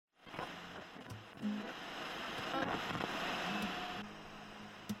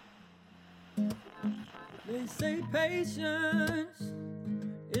They say patience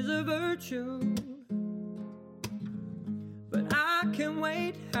is a virtue, but I can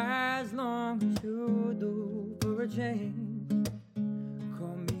wait as long as you do for a change.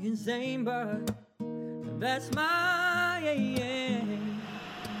 Call me insane, but that's my aim.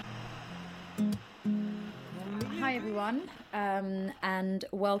 Hi everyone, and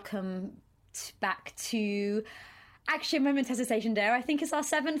welcome back to actually a moment's hesitation, Dare. I think it's our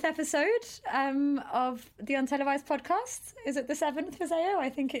 7th episode of the Untelevised podcast. Is it the 7th, Fazeo? I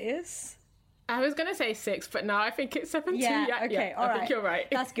think it is. I was going to say 6, but no, I think it's 7 too. Yeah, okay, all right. I think you're right.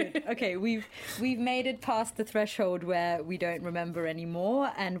 That's good. Okay, we've made it past the threshold where we don't remember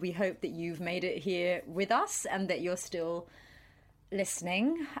anymore, and we hope that you've made it here with us and that you're still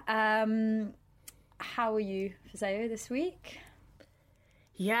listening. How are you, Fazeo, this week?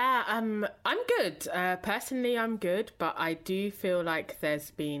 Yeah, I'm good. Personally, I'm good, but I do feel like there's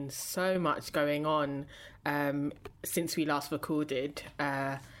been so much going on since we last recorded.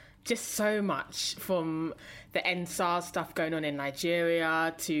 Just so much, from the NSAS stuff going on in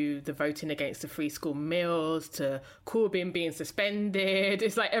Nigeria to the voting against the free school meals to Corbyn being suspended.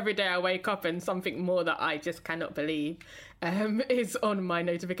 It's like every day I wake up and something more that I just cannot believe is on my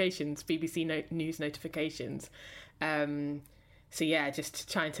notifications, BBC News notifications. So yeah,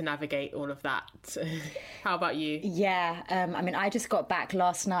 just trying to navigate all of that. How about you? Yeah, I mean, I just got back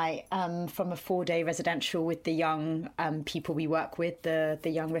last night from a 4-day residential with the young people we work with, the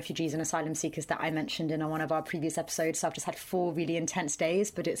young refugees and asylum seekers that I mentioned in one of our previous episodes. So I've just had 4 really intense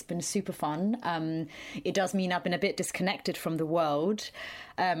days, but it's been super fun. It does mean I've been a bit disconnected from the world.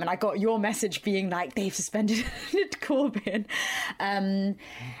 And I got your message being like, they've suspended Corbyn. And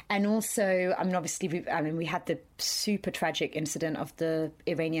also, I mean, obviously, we had the super tragic incident of the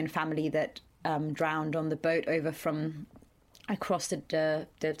Iranian family that drowned on the boat over from across the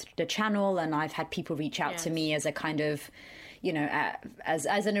channel, and I've had people reach out to me as a kind of, you know, as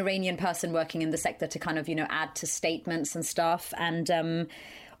an Iranian person working in the sector to kind of, you know, add to statements and stuff. And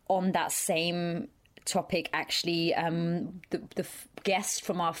on that same topic, actually, the guest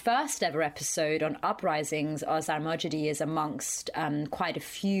from our first ever episode on uprisings, Azar Mojadi, is amongst quite a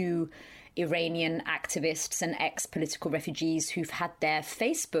few Iranian activists and ex-political refugees who've had their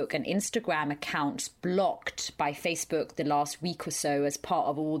Facebook and Instagram accounts blocked by Facebook the last week or so as part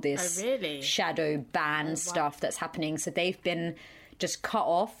of all this shadow ban stuff that's happening. So they've been just cut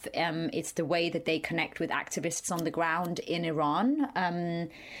off. It's the way that they connect with activists on the ground in Iran.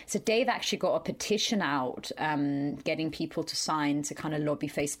 So Dave actually got a petition out, getting people to sign to kind of lobby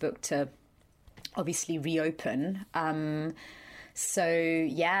Facebook to obviously reopen. So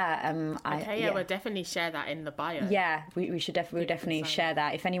we'll definitely share that in the bio. Yeah, we should definitely share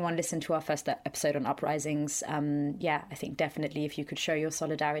that. If anyone listened to our first episode on uprisings, I think definitely if you could show your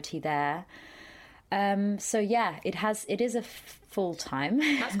solidarity there. It is a full time.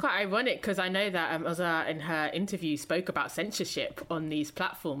 That's quite ironic because I know that Azar in her interview spoke about censorship on these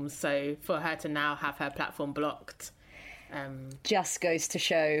platforms. So for her to now have her platform blocked, just goes to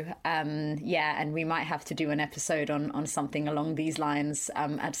show, and we might have to do an episode on something along these lines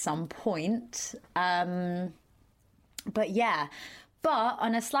at some point. But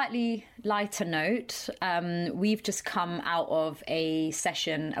on a slightly lighter note, we've just come out of a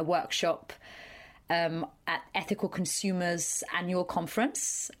workshop at Ethical Consumers annual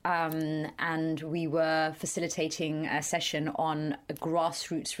conference, and we were facilitating a session on a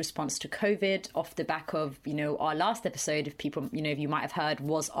grassroots response to COVID off the back of, you know, our last episode, if people, you know, if you might have heard,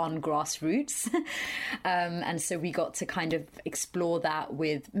 was on grassroots. And so we got to kind of explore that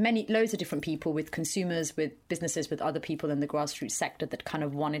with loads of different people, with consumers, with businesses, with other people in the grassroots sector that kind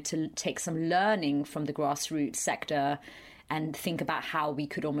of wanted to take some learning from the grassroots sector and think about how we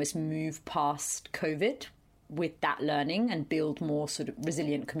could almost move past COVID with that learning and build more sort of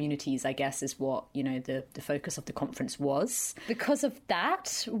resilient communities, I guess, is what, you know, the focus of the conference was. Because of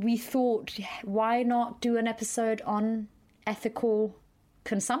that, we thought, why not do an episode on ethical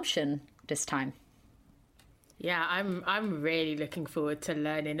consumption this time? Yeah, I'm really looking forward to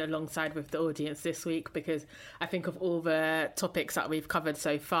learning alongside with the audience this week, because I think of all the topics that we've covered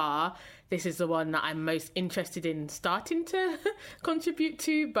so far, this is the one that I'm most interested in starting to contribute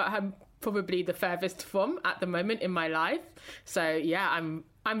to, but I'm probably the furthest from at the moment in my life. So yeah, I'm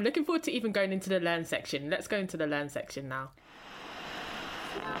looking forward to even going into the learn section. Let's go into the learn section now.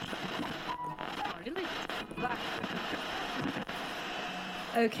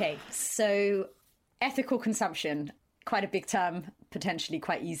 Okay, so ethical consumption, quite a big term, potentially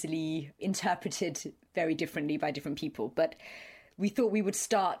quite easily interpreted very differently by different people. But we thought we would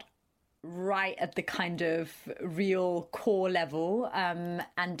start right at the kind of real core level and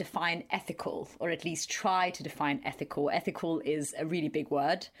define ethical, or at least try to define ethical. Ethical is a really big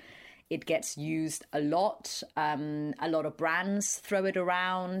word. It gets used a lot. A lot of brands throw it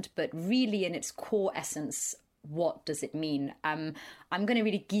around, but really in its core essence, what does it mean? I'm going to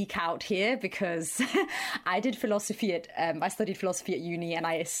really geek out here because I studied philosophy at uni, and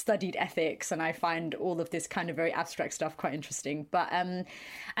I studied ethics, and I find all of this kind of very abstract stuff quite interesting. But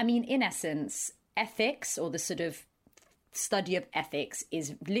I mean, in essence, ethics, or the sort of study of ethics,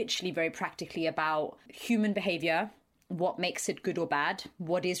 is literally very practically about human behavior. What makes it good or bad?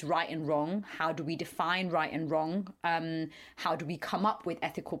 What is right and wrong? How do we define right and wrong? How do we come up with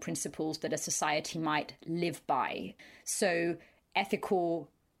ethical principles that a society might live by? So ethical,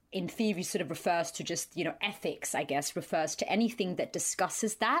 in theory, sort of refers to just, ethics, I guess, refers to anything that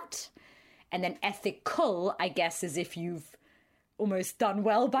discusses that. And then ethical, I guess, is if you've almost done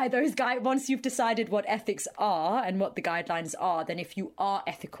well by those guys. Once you've decided what ethics are and what the guidelines are, then if you are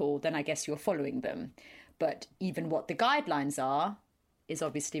ethical, then I guess you're following them. But even what the guidelines are is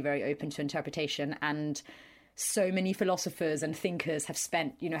obviously very open to interpretation. And so many philosophers and thinkers have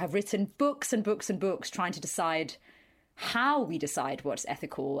written books and books and books trying to decide how we decide what's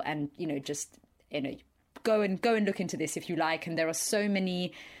ethical. And, go and look into this if you like. And there are so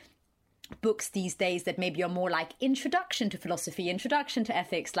many books these days that maybe are more like introduction to philosophy, introduction to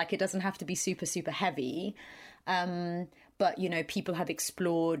ethics. Like, it doesn't have to be super, super heavy. But, people have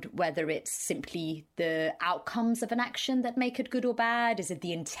explored whether it's simply the outcomes of an action that make it good or bad. Is it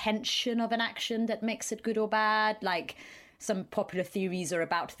the intention of an action that makes it good or bad? Like, some popular theories are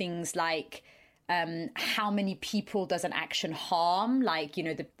about things like how many people does an action harm? Like,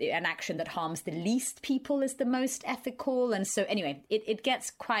 an action that harms the least people is the most ethical. And so anyway, it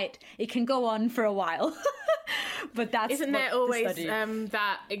can go on for a while. But that's Isn't there always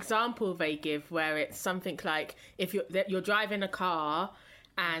that example they give where it's something like if you're driving a car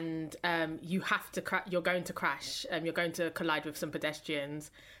and you're going to crash, you're going to collide with some pedestrians.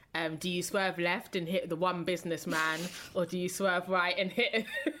 Do you swerve left and hit the one businessman, or do you swerve right and hit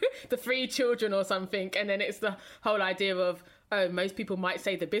the 3 children or something? And then it's the whole idea of, most people might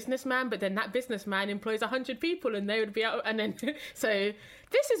say the businessman, but then that businessman employs 100 people and they would be out. And then, so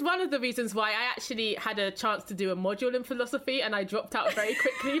this is one of the reasons why I actually had a chance to do a module in philosophy and I dropped out very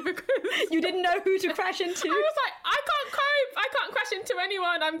quickly because you didn't know who to crash into. I was like, I can't cope. I can't crash into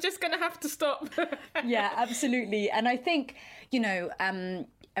anyone. I'm just going to have to stop. Yeah, absolutely. And I think,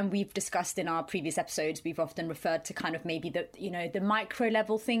 and we've discussed in our previous episodes, we've often referred to kind of maybe the micro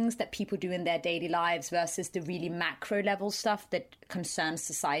level things that people do in their daily lives versus the really macro level stuff that concerns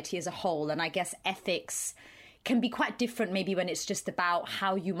society as a whole. And I guess ethics can be quite different maybe when it's just about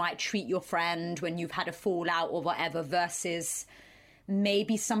how you might treat your friend when you've had a fallout or whatever, versus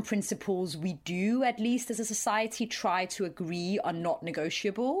maybe some principles we do, at least as a society, try to agree are not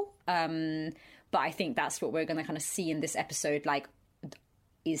negotiable. But I think that's what we're going to kind of see in this episode. Like,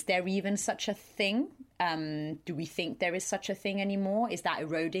 is there even such a thing? Do we think there is such a thing anymore? Is that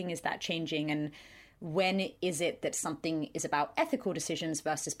eroding? Is that changing? And when is it that something is about ethical decisions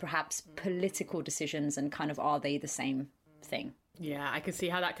versus perhaps political decisions, and kind of are they the same thing? Yeah, I can see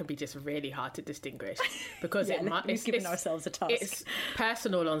how that can be just really hard to distinguish because we've given ourselves a task. It's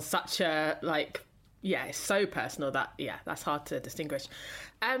personal on such a it's so personal that, that's hard to distinguish.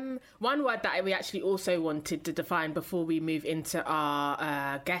 One word that we actually also wanted to define before we move into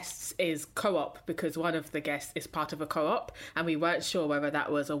our guests is co-op, because one of the guests is part of a co-op and we weren't sure whether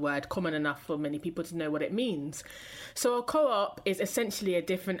that was a word common enough for many people to know what it means. So a co-op is essentially a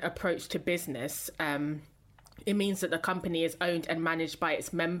different approach to business. It means that the company is owned and managed by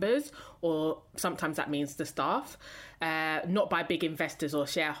its members, or sometimes that means the staff, not by big investors or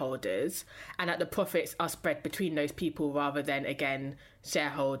shareholders, and that the profits are spread between those people rather than, again,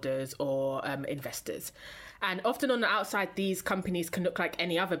 shareholders or investors. And often on the outside, these companies can look like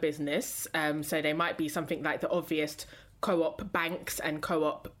any other business. So they might be something like the obvious co-op banks and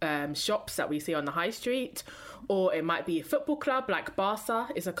co-op shops that we see on the high street, or it might be a football club like Barca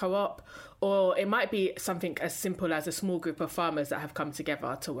is a co-op, or it might be something as simple as a small group of farmers that have come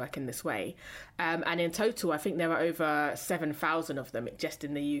together to work in this way. And in total, I think there are over 7,000 of them just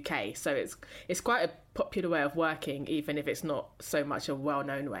in the UK. So it's quite a popular way of working, even if it's not so much a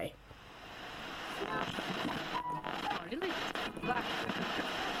well-known way.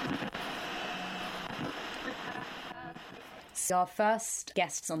 So our first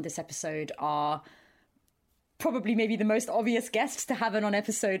guests on this episode are probably maybe the most obvious guests to have on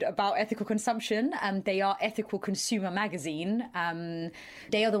episode about ethical consumption. They are Ethical Consumer Magazine.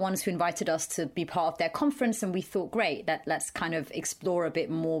 They are the ones who invited us to be part of their conference, and we thought, great, let's kind of explore a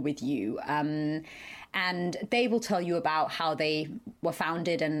bit more with you. And they will tell you about how they were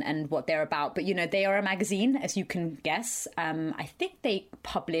founded and what they're about. But, you know, they are a magazine, as you can guess. I think they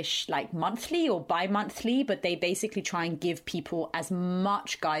publish like monthly or bi-monthly, but they basically try and give people as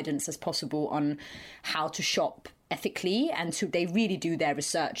much guidance as possible on how to shop ethically, and they really do their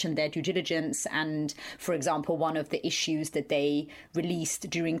research and their due diligence. And, for example, one of the issues that they released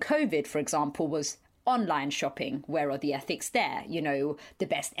during COVID, for example, was online shopping. Where are the ethics there? You know, the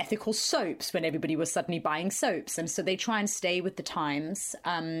best ethical soaps, when everybody was suddenly buying soaps. And so they try and stay with the times,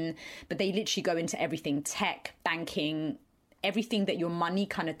 but they literally go into everything: tech, banking, everything that your money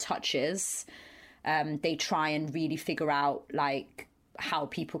kind of touches. They try and really figure out like how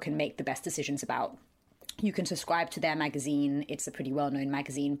people can make the best decisions about. You can subscribe to their magazine. It's a pretty well-known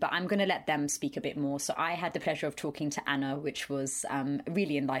magazine, but I'm going to let them speak a bit more. So I had the pleasure of talking to Anna, which was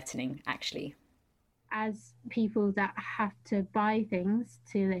really enlightening, actually. As people that have to buy things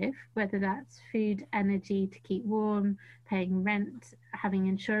to live, whether that's food, energy to keep warm, paying rent, having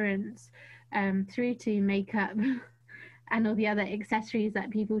insurance, through to makeup and all the other accessories that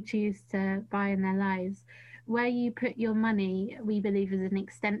people choose to buy in their lives, where you put your money, we believe, is an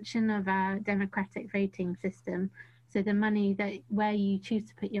extension of our democratic voting system. So the money that where you choose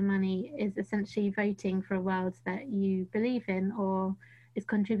to put your money is essentially voting for a world that you believe in or is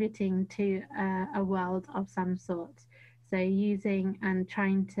contributing to a world of some sort. So using and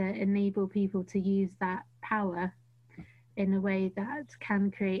trying to enable people to use that power in a way that can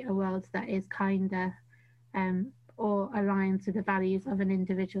create a world that is kinder or aligns with the values of an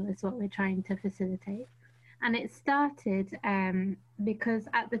individual is what we're trying to facilitate. And it started because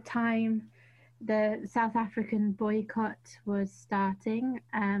at the time the South African boycott was starting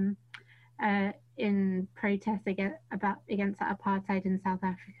in protest against apartheid in South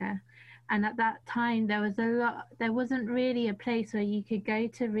Africa. And at that time, there wasn't really a place where you could go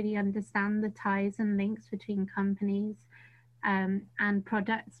to really understand the ties and links between companies and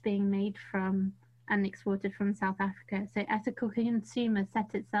products being made from and exported from South Africa. So Ethical Consumer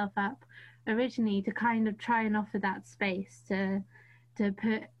set itself up originally to kind of try and offer that space to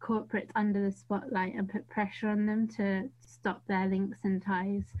put corporates under the spotlight and put pressure on them to stop their links and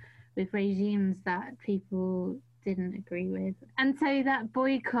ties with regimes that people didn't agree with. And so that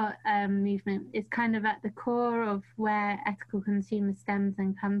boycott movement is kind of at the core of where ethical consumer stems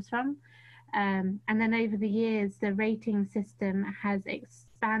and comes from. And then over the years, the rating system has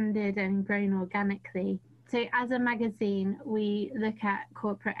expanded and grown organically. So as a magazine, we look at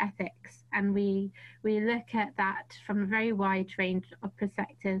corporate ethics, and we look at that from a very wide range of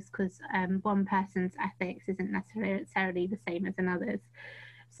perspectives, because one person's ethics isn't necessarily the same as another's.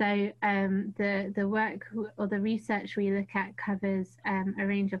 So the work or the research we look at covers a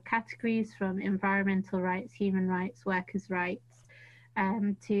range of categories, from environmental rights, human rights, workers' rights,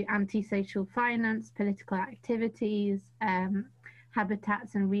 to anti-social finance, political activities,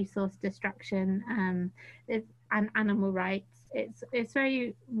 habitats and resource destruction, and animal rights. It's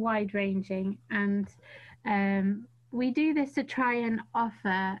very wide-ranging, and we do this to try and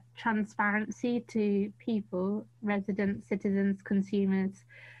offer transparency to people, residents, citizens, consumers,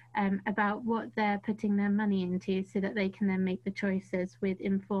 about what they're putting their money into, so that they can then make the choices with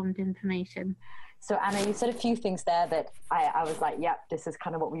informed information. So Anna, you said a few things there that I was like, yep, this is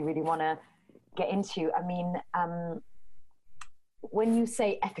kind of what we really want to get into. I mean, when you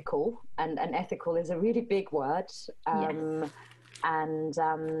say ethical, and ethical is a really big word, Yes. and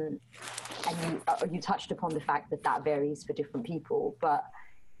you touched upon the fact that varies for different people, but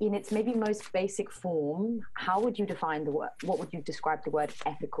in its maybe most basic form, how would you define the word? What would you describe the word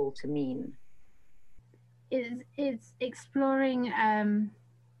ethical to mean? It's exploring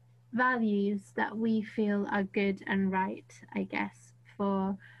values that we feel are good and right, I guess,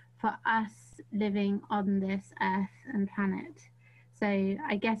 for us living on this earth and planet. So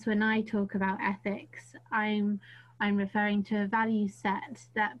I guess when I talk about ethics, I'm referring to a value set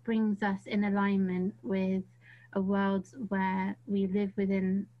that brings us in alignment with a world where we live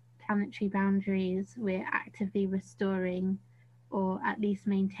within planetary boundaries, we're actively restoring or at least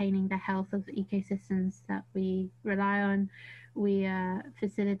maintaining the health of the ecosystems that we rely on. We are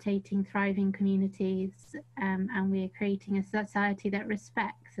facilitating thriving communities, and we are creating a society that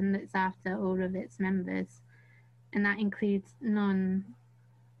respects and looks after all of its members. And that includes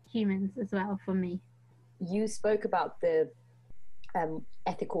non-humans as well, for me. You spoke about the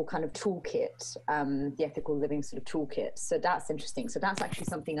ethical kind of toolkit, the ethical living sort of toolkit. So that's interesting. So that's actually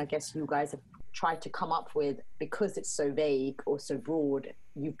something I guess you guys have tried to come up with, because it's so vague or so broad.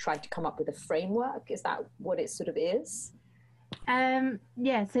 You've tried to come up with a framework. Is that what it sort of is?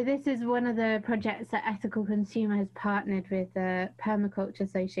 Yeah, so this is one of the projects that Ethical Consumer has partnered with the Permaculture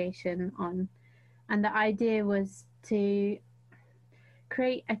Association on. And the idea was to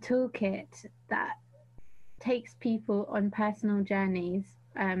create a toolkit that takes people on personal journeys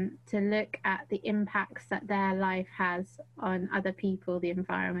to look at the impacts that their life has on other people, the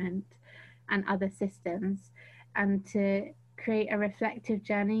environment, and other systems, and to create a reflective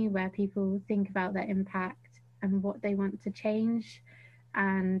journey where people think about their impact and what they want to change.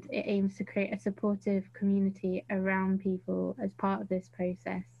 And it aims to create a supportive community around people as part of this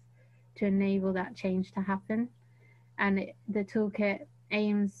process to enable that change to happen. And the toolkit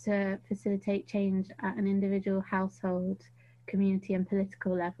aims to facilitate change at an individual, household, community, and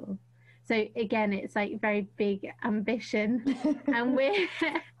political level. So again, it's like very big ambition, and we're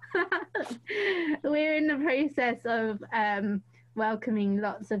in the process of welcoming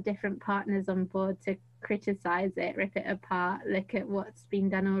lots of different partners on board to criticize it, rip it apart, look at what's been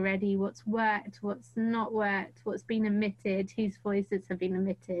done already, what's worked, what's not worked, what's been omitted, whose voices have been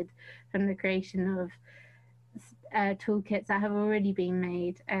omitted from the creation of toolkits that have already been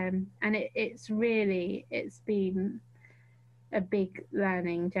made. And it's been a big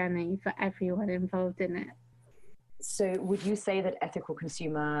learning journey for everyone involved in it. So would you say that Ethical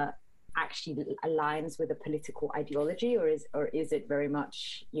Consumer actually aligns with a political ideology, or is it very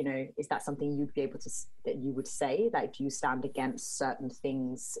much, is that something you'd be able to, that you would say, like, do you stand against certain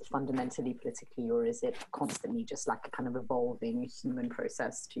things fundamentally politically, or is it constantly just like a kind of evolving human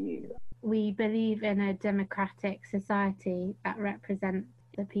process to you? We believe in a democratic society that represents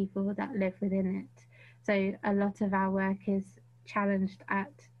the people that live within it. So a lot of our work is challenged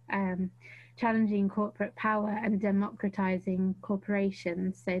at challenging corporate power and democratizing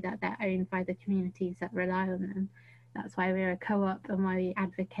corporations so that they're owned by the communities that rely on them. That's why we're a co-op, and why we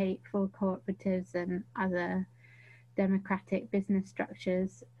advocate for cooperatives and other democratic business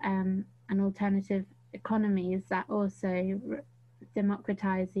structures and alternative economies that also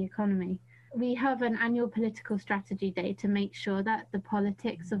democratize the economy. We have an annual political strategy day to make sure that the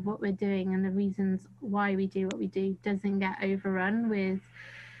politics of what we're doing and the reasons why we do what we do doesn't get overrun with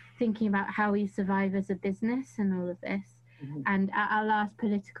thinking about how we survive as a business and all of this. Mm-hmm. And at our last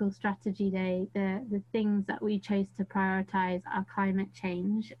political strategy day, the things that we chose to prioritize are climate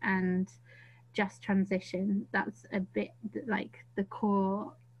change and just transition. That's a bit like the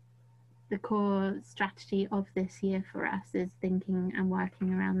core strategy of this year for us, is thinking and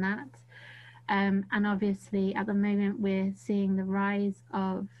working around that. And obviously at the moment we're seeing the rise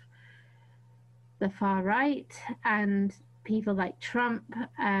of the far right and people like Trump,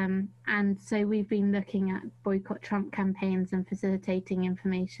 and so we've been looking at boycott Trump campaigns and facilitating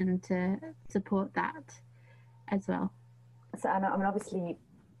information to support that as well. So Anna, I mean, obviously,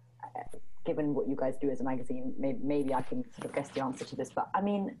 given what you guys do as a magazine, maybe I can sort of guess the answer to this, but I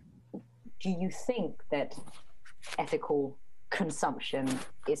mean, do you think that ethical consumption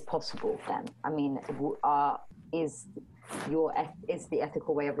is possible then? I mean, is the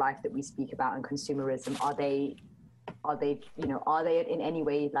ethical way of life that we speak about and consumerism, are they in any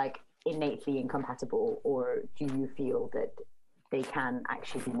way like innately incompatible, or do you feel that they can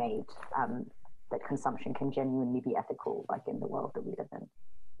actually be made, that consumption can genuinely be ethical, like in the world that we live in?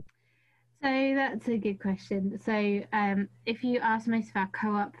 So that's a good question. So if you ask most of our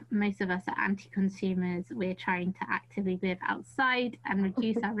co-op, most of us are anti-consumers. We're trying to actively live outside and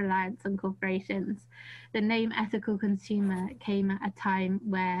reduce our reliance on corporations. The name ethical consumer came at a time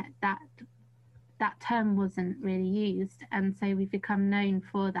where that term wasn't really used, and so we've become known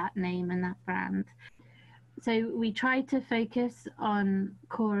for that name and that brand. So we try to focus on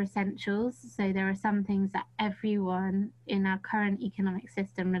core essentials. So there are some things that everyone in our current economic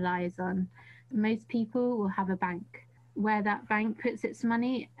system relies on. Most people will have a bank. Where that bank puts its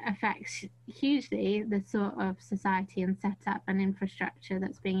money affects hugely the sort of society and setup and infrastructure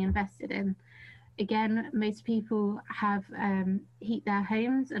that's being invested in. Again, most people have heat their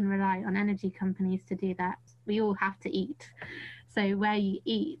homes and rely on energy companies to do that. We all have to eat. So where you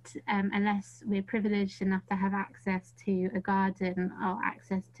eat, unless we're privileged enough to have access to a garden or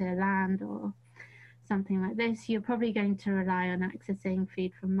access to land or something like this, you're probably going to rely on accessing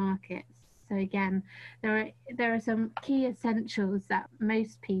food from markets. So again, there are some key essentials that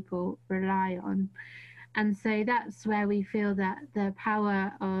most people rely on. And so that's where we feel that the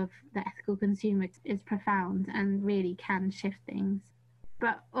power of the ethical consumer is profound and really can shift things.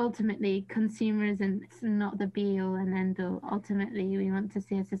 But ultimately, consumerism is not the be-all and end-all. Ultimately, we want to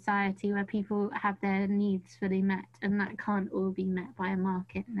see a society where people have their needs fully met, and that can't all be met by a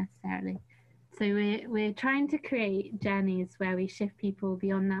market necessarily. So we're trying to create journeys where we shift people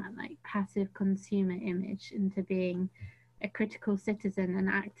beyond that like passive consumer image into being a critical citizen, an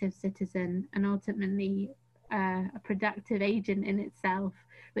active citizen, and ultimately a productive agent in itself,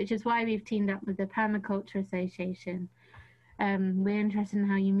 which is why we've teamed up with the Permaculture Association. We're interested in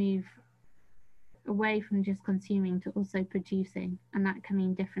how you move away from just consuming to also producing, and that can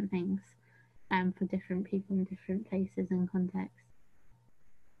mean different things for different people in different places and contexts.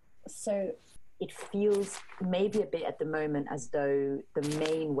 So it feels maybe a bit at the moment as though the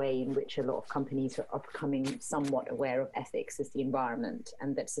main way in which a lot of companies are becoming somewhat aware of ethics is the environment,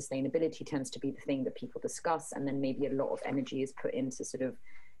 and that sustainability tends to be the thing that people discuss, and then maybe a lot of energy is put into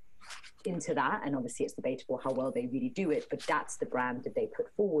into that, and obviously it's debatable how well they really do it, but that's the brand that they put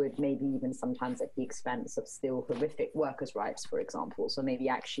forward, maybe even sometimes at the expense of still horrific workers' rights, for example. So maybe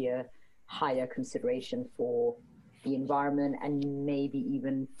actually a higher consideration for the environment, and maybe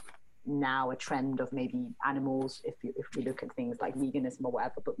even now a trend of maybe animals, if we look at things like veganism or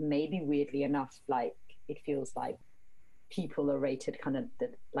whatever. But maybe weirdly enough, like it feels like people are rated kind of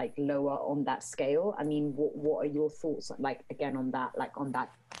like lower on that scale. I mean, what are your thoughts like again on that, like on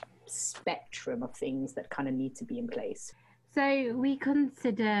that spectrum of things that kind of need to be in place? So we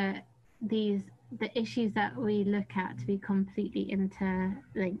consider the issues that we look at to be completely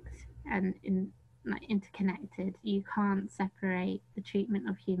interlinked and interconnected. You can't separate the treatment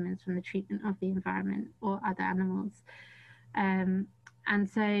of humans from the treatment of the environment or other animals. And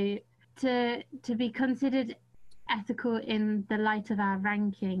so to be considered ethical in the light of our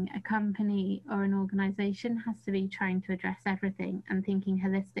ranking, a company or an organization has to be trying to address everything and thinking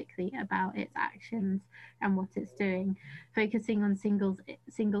holistically about its actions and what it's doing. Focusing on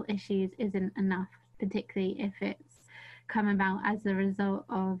single issues isn't enough, particularly if it's come about as a result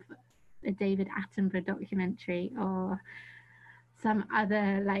of a David Attenborough documentary or some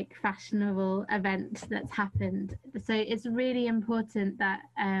other like fashionable event that's happened. So it's really important that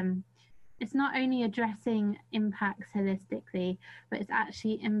it's not only addressing impacts holistically, but it's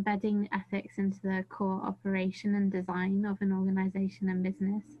actually embedding ethics into the core operation and design of an organization and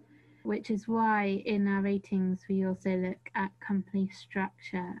business, which is why in our ratings, we also look at company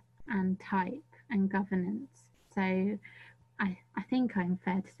structure and type and governance. So I think I'm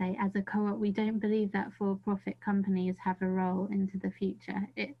fair to say, as a co-op, we don't believe that for-profit companies have a role into the future.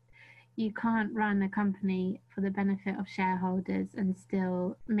 You can't run a company for the benefit of shareholders and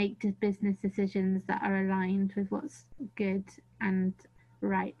still make business decisions that are aligned with what's good and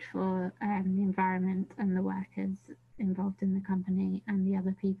right for the environment and the workers involved in the company and the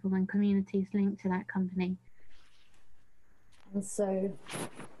other people and communities linked to that company. And so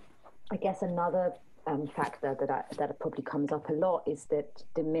I guess another factor that probably comes up a lot is that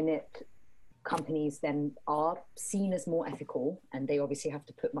the minute companies then are seen as more ethical, and they obviously have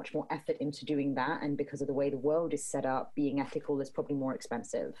to put much more effort into doing that, and because of the way the world is set up, being ethical is probably more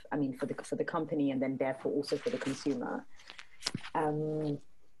expensive. I mean, for the company, and then therefore also for the consumer.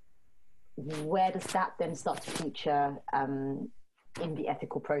 Where does that then start to feature in the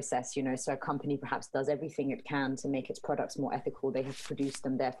ethical process? You know, so a company perhaps does everything it can to make its products more ethical. They have to produce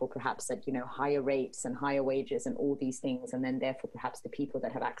them, therefore perhaps at higher rates and higher wages and all these things, and then therefore perhaps the people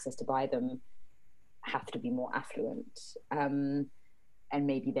that have access to buy them have to be more affluent, and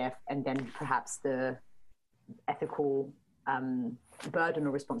then perhaps the ethical burden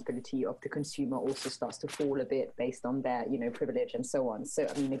or responsibility of the consumer also starts to fall a bit based on their privilege and so on. So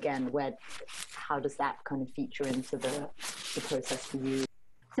I mean, again, how does that kind of feature into the process for you?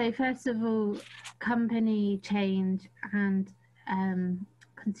 So first of all, company change and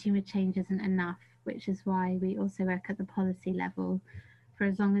consumer change isn't enough, which is why we also work at the policy level. For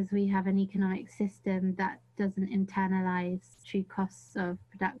as long as we have an economic system that doesn't internalize true costs of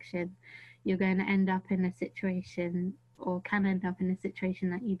production, you're going to end up in a situation, or can end up in a situation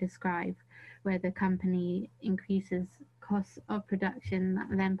that you describe, where the company increases costs of production that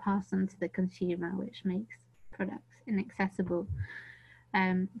then pass on to the consumer, which makes products inaccessible.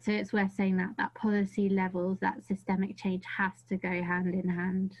 So it's worth saying that policy levels, that systemic change has to go hand in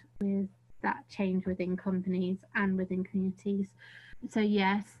hand with that change within companies and within communities. So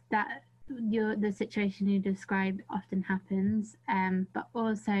yes, the situation you described often happens, but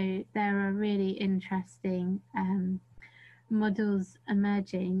also there are really interesting models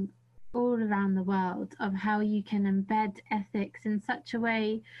emerging all around the world of how you can embed ethics in such a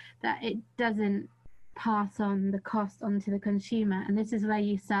way that it doesn't pass on the cost onto the consumer. And this is where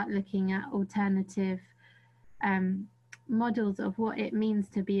you start looking at alternative models of what it means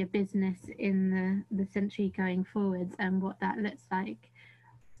to be a business in the century going forwards and what that looks like.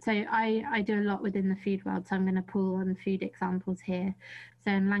 So I do a lot within the food world, so I'm going to pull on food examples here.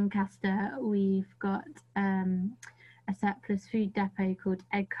 So in Lancaster, we've got a surplus food depot called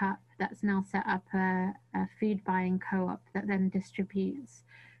Egg Cup that's now set up a food buying co-op that then distributes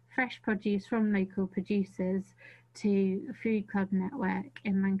fresh produce from local producers to a food club network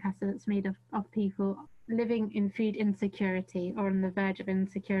in Lancaster that's made of people living in food insecurity or on the verge of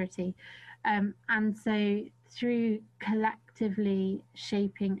insecurity. And so through collectively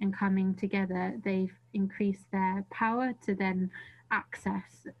shaping and coming together, they've increased their power to then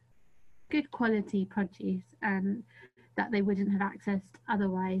access good quality produce and that they wouldn't have accessed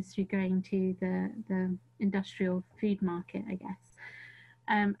otherwise through going to the industrial food market, I guess.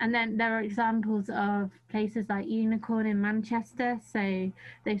 And then there are examples of places like Unicorn in Manchester. So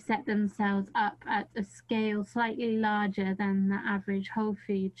they've set themselves up at a scale slightly larger than the average whole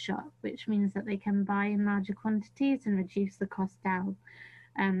food shop, which means that they can buy in larger quantities and reduce the cost down.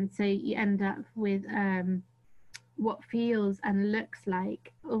 So you end up with what feels and looks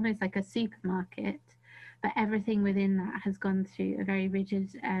like almost like a supermarket, but everything within that has gone through a very rigid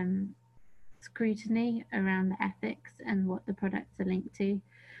scrutiny around the ethics and what the products are linked to,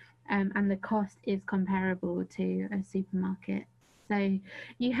 and the cost is comparable to a supermarket. So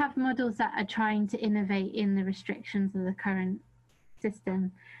you have models that are trying to innovate in the restrictions of the current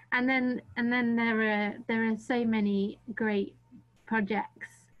system, and then there are so many great projects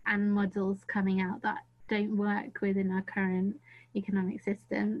and models coming out that don't work within our current economic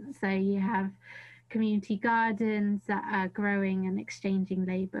system. So you have community gardens that are growing and exchanging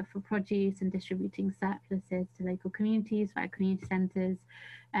labour for produce and distributing surpluses to local communities via community centres.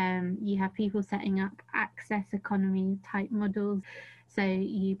 You have people setting up access economy type models. So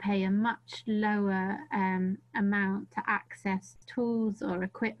you pay a much lower amount to access tools or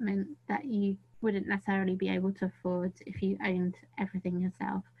equipment that you wouldn't necessarily be able to afford if you owned everything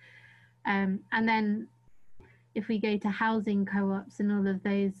yourself. And then if we go to housing co-ops and all of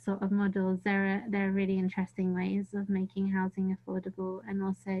those sort of models, there are really interesting ways of making housing affordable. And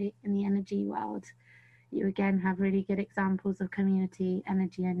also in the energy world, you again have really good examples of community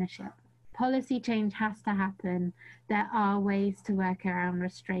energy ownership. Policy change has to happen. There are ways to work around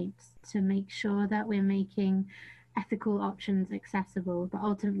restraints to make sure that we're making ethical options accessible, but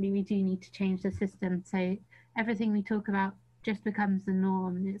ultimately we do need to change the system so everything we talk about just becomes the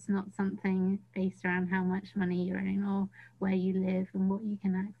norm. It's not something based around how much money you earn or where you live and what you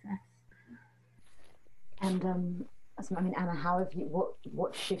can access. And I mean, Anna, how have you?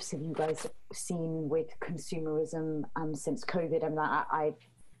 What shifts have you guys seen with consumerism since COVID? And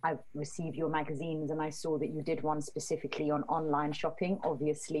I've received your magazines, and I saw that you did one specifically on online shopping.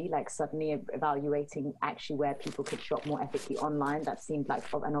 Obviously, like suddenly evaluating actually where people could shop more ethically online. That seemed like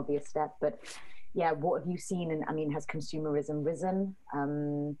an obvious step, but yeah, what have you seen? And I mean, has consumerism risen?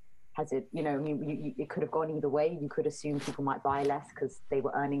 Has it, I mean, it could have gone either way. You could assume people might buy less because they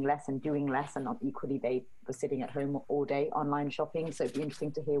were earning less and doing less, and not equally they were sitting at home all day online shopping. So it'd be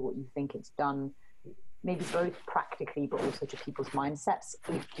interesting to hear what you think it's done, maybe both practically, but also to people's mindsets,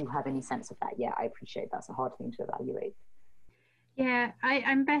 if you have any sense of that. Yeah, I appreciate that's a hard thing to evaluate. Yeah,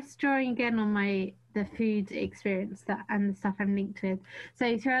 I'm best drawing again on the food experience and the stuff I'm linked with.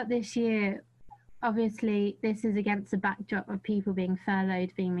 So throughout this year, obviously, this is against the backdrop of people being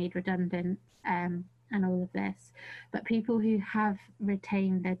furloughed, being made redundant, and all of this. But people who have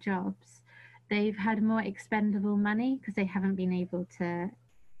retained their jobs, they've had more expendable money because they haven't been able to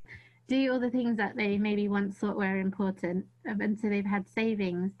do all the things that they maybe once thought were important. And so they've had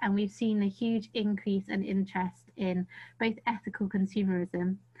savings, and we've seen a huge increase in interest in both ethical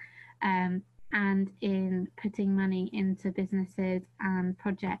consumerism and in putting money into businesses and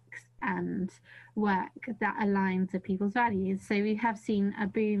projects and work that aligns with people's values. So we have seen a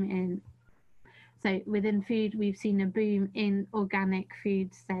boom within food, we've seen a boom in organic food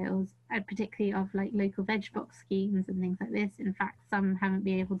sales, particularly of like local veg box schemes and things like this. In fact, some haven't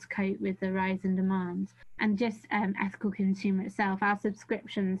been able to cope with the rise in demand. And just ethical consumer itself, our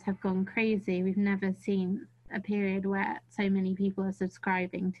subscriptions have gone crazy. We've never seen a period where so many people are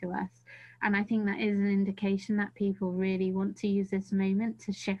subscribing to us. And I think that is an indication that people really want to use this moment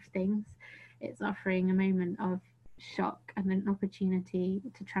to shift things. It's offering a moment of shock and an opportunity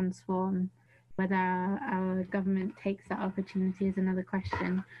to transform. Whether our government takes that opportunity is another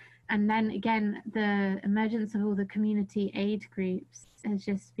question. And then again, the emergence of all the community aid groups has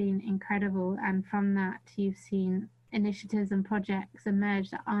just been incredible. And from that, you've seen initiatives and projects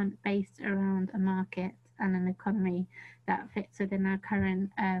emerge that aren't based around a market and an economy that fits within our current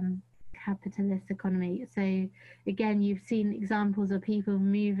capitalist economy. So again, you've seen examples of people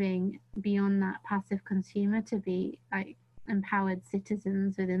moving beyond that passive consumer to be like empowered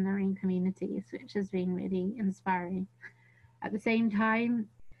citizens within their own communities, which has been really inspiring. At the same time,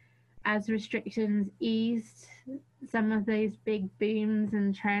 as restrictions eased, some of those big booms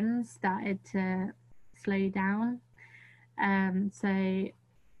and trends started to slow down. So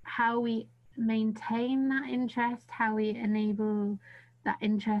how we maintain that interest, how we enable that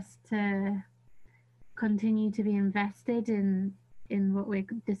interest to continue to be invested in what we're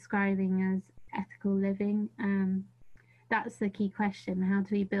describing as ethical living, that's the key question. How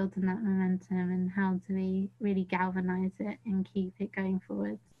do we build on that momentum, and how do we really galvanize it and keep it going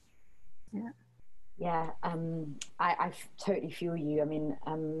forward? Yeah, I totally feel you. I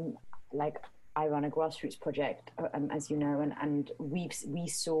mean, like, I run a grassroots project, as you know, and we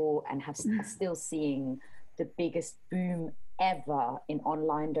saw and have still seeing the biggest boom ever in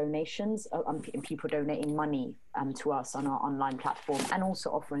online donations, and people donating money to us on our online platform, and also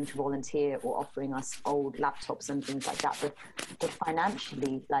offering to volunteer or offering us old laptops and things like that. But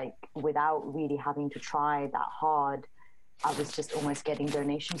financially, like, without really having to try that hard, I was just almost getting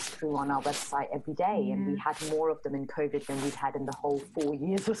donations through on our website every day. And we had more of them in COVID than we'd had in the whole 4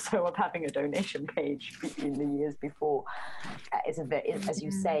 years or so of having a donation page in the years before. It's a bit, as you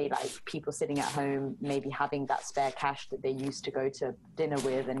say, like, people sitting at home, maybe having that spare cash that they used to go to dinner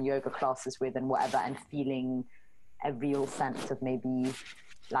with and yoga classes with and whatever, and feeling a real sense of maybe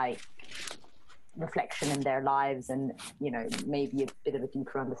like reflection in their lives, and, you know, maybe a bit of a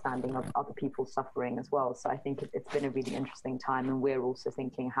deeper understanding of other people's suffering as well. So I think it's been a really interesting time, and we're also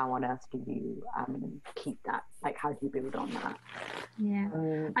thinking, how on earth do you keep that, like, how do you build on that?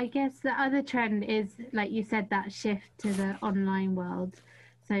 I guess the other trend is, like you said, that shift to the online world.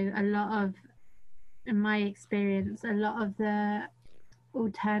 So a lot of, in my experience, a lot of the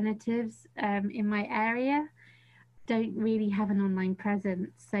alternatives in my area don't really have an online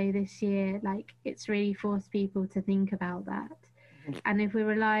presence. So this year, like, it's really forced people to think about that. And if we're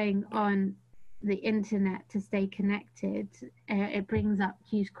relying on the internet to stay connected, it brings up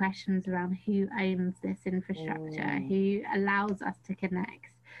huge questions around who owns this infrastructure, who allows us to connect.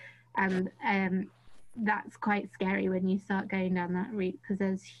 And that's quite scary when you start going down that route, because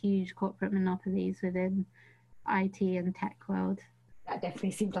there's huge corporate monopolies within IT and tech world. That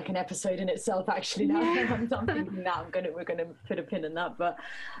definitely seems like an episode in itself, actually. Now I'm thinking that we're gonna put a pin in that. But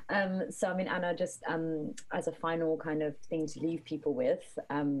so, I mean, Anna, just as a final kind of thing to leave people with,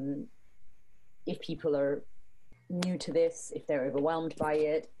 if people are new to this, if they're overwhelmed by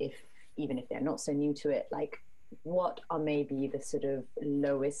it, even if they're not so new to it, like, what are maybe the sort of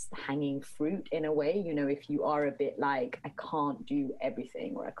lowest hanging fruit in a way? You know, if you are a bit like, I can't do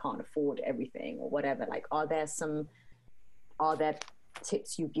everything, or I can't afford everything, or whatever, like, are there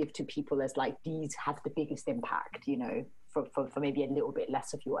tips you give to people as, like, these have the biggest impact, you know, for maybe a little bit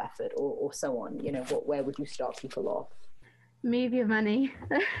less of your effort, or so on? You know, where would you start people off? Move your money.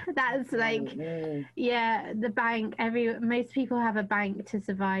 That's like, the bank. Most people have a bank to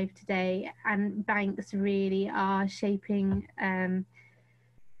survive today, and banks really are shaping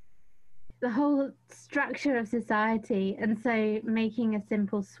the whole structure of society. And so making a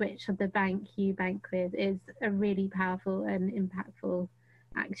simple switch of the bank you bank with is a really powerful and impactful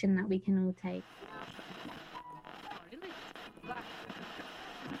action that we can all take.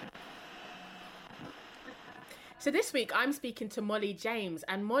 So this week I'm speaking to Molly James,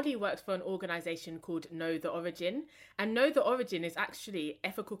 and Molly works for an organisation called Know the Origin. And Know the Origin is actually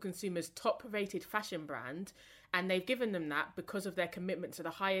Ethical Consumer's top rated fashion brand, and they've given them that because of their commitment to the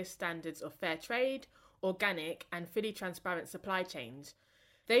highest standards of fair trade, organic and fully transparent supply chains.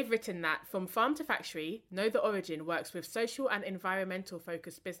 They've written that from farm to factory, Know the Origin works with social and environmental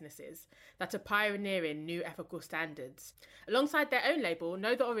focused businesses that are pioneering new ethical standards. Alongside their own label,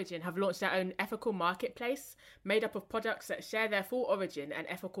 Know the Origin have launched their own ethical marketplace made up of products that share their full origin and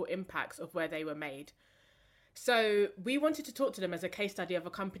ethical impacts of where they were made. So we wanted to talk to them as a case study of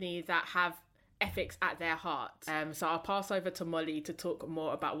a company that have ethics at their heart. So I'll pass over to Molly to talk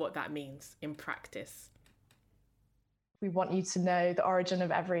more about what that means in practice. We want you to know the origin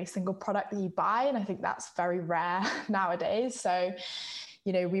of every single product that you buy. And I think that's very rare nowadays. So,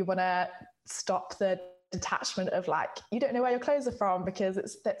 you know, we want to stop the detachment of, like, you don't know where your clothes are from because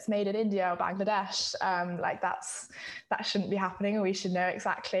it's made in India or Bangladesh. That shouldn't be happening. And we should know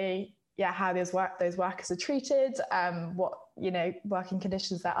exactly, how those workers are treated, what, you know, working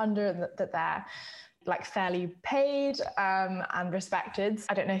conditions they're under, and that they're, like, fairly paid and respected.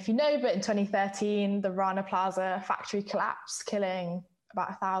 I don't know if you know, but in 2013, the Rana Plaza factory collapsed, killing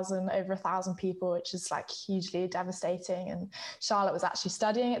about over 1,000 people, which is like hugely devastating. And Charlotte was actually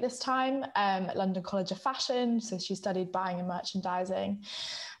studying at this time at London College of Fashion. So she studied buying and merchandising.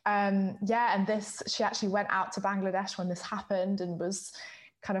 And she actually went out to Bangladesh when this happened and was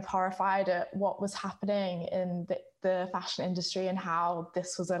kind of horrified at what was happening in the fashion industry and how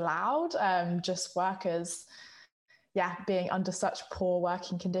this was allowed, just workers, being under such poor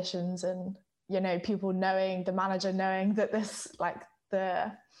working conditions, and, people knowing, the manager knowing that this, like,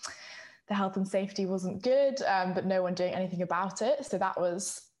 the health and safety wasn't good, but no one doing anything about it. So that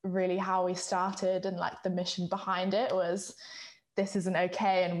was really how we started, and like the mission behind it was, this isn't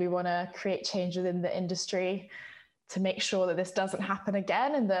okay, and we want to create change within the industry to make sure that this doesn't happen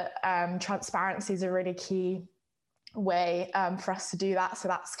again, and that transparency is a really key way for us to do that. So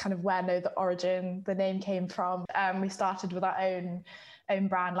that's kind of where Know the Origin, the name, came from. We started with our own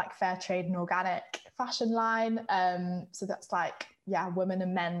brand, like fair trade and organic fashion line. So that's like, women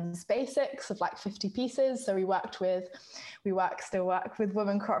and men's basics of like 50 pieces. So we still work with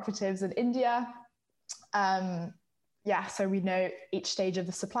women cooperatives in India. So we know each stage of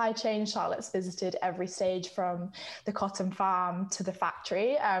the supply chain. Charlotte's visited every stage from the cotton farm to the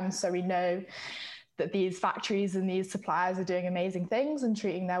factory. So we know that these factories and these suppliers are doing amazing things and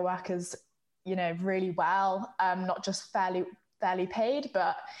treating their workers, really well, not just fairly paid,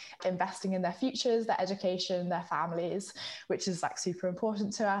 but investing in their futures, their education, their families, which is like super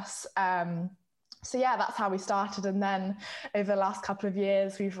important to us. So that's how we started. And then over the last couple of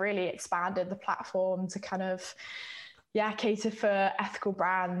years, we've really expanded the platform to kind of, cater for ethical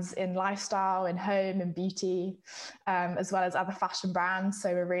brands in lifestyle, in home and beauty, as well as other fashion brands.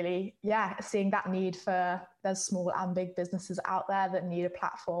 So we're really, seeing that need there's small and big businesses out there that need a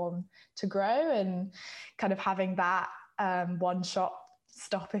platform to grow, and kind of having that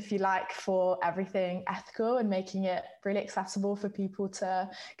stop, if you like, for everything ethical, and making it really accessible for people to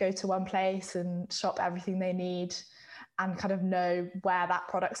go to one place and shop everything they need and kind of know where that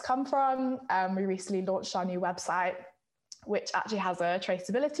product's come from. We recently launched our new website, which actually has a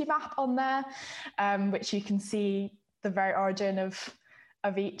traceability map on there, which you can see the very origin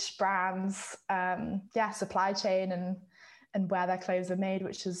of each brand's supply chain and where their clothes are made,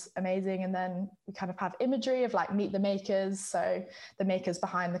 which is amazing. And then we kind of have imagery of like meet the makers, so the makers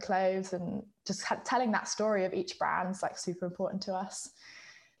behind the clothes, and just telling that story of each brand is like super important to us.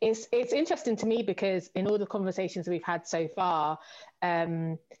 It's interesting to me because in all the conversations we've had so far,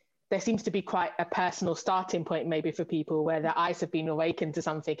 there seems to be quite a personal starting point maybe for people where their eyes have been awakened to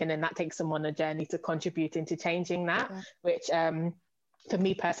something, and then that takes them on a journey to contribute into changing that, which for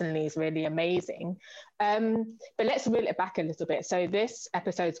me personally is really amazing. But let's reel it back a little bit. So this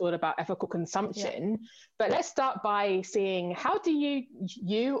episode's all about ethical consumption, but let's start by seeing, how do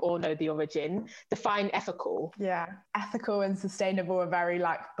you or Know the Origin define ethical? Ethical and sustainable are very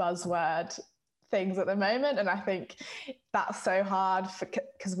like buzzword things at the moment, and I think that's so hard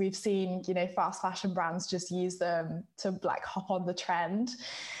because we've seen fast fashion brands just use them to like hop on the trend,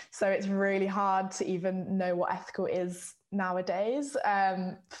 so it's really hard to even know what ethical is nowadays.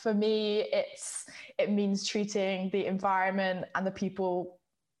 For me, it means treating the environment and the people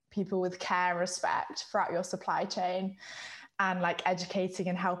with care and respect throughout your supply chain, and like educating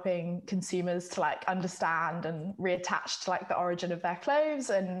and helping consumers to like understand and reattach to like the origin of their clothes,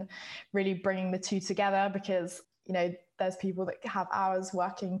 and really bringing the two together, because there's people that have hours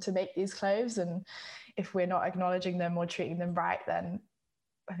working to make these clothes, and if we're not acknowledging them or treating them right, then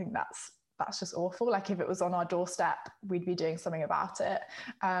I think that's just awful. Like if it was on our doorstep, we'd be doing something about it.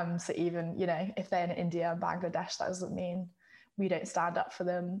 So even if they're in India and Bangladesh, that doesn't mean we don't stand up for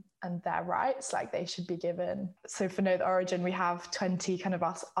them and their rights, like they should be given. So for Know the Origin, we have 20 kind of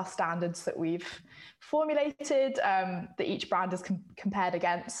our standards that we've formulated, that each brand is compared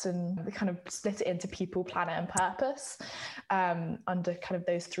against, and we kind of split it into people, planet and purpose, under kind of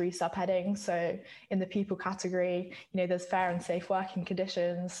those three subheadings. So in the people category, there's fair and safe working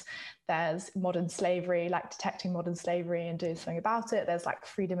conditions, there's modern slavery, like detecting modern slavery and doing something about it, there's like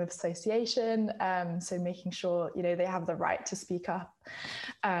freedom of association, so making sure they have the right to speak up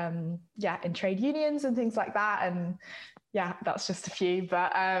in trade unions and things like that. And that's just a few,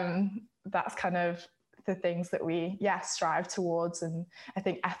 but that's kind of the things that we strive towards. And I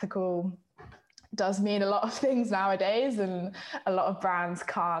think ethical does mean a lot of things nowadays, and a lot of brands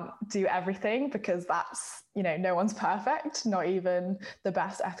can't do everything because that's no one's perfect, not even the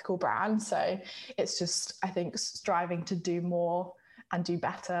best ethical brand. So it's just, I think, striving to do more and do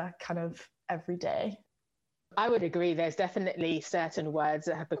better kind of every day. I would agree. There's definitely certain words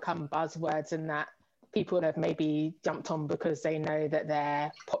that have become buzzwords, and that people have maybe jumped on because they know that they're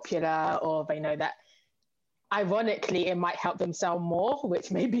popular, or they know that ironically, it might help them sell more,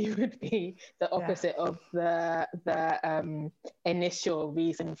 which maybe would be the opposite of the initial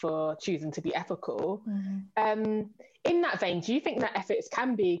reason for choosing to be ethical. In that vein, do you think that ethics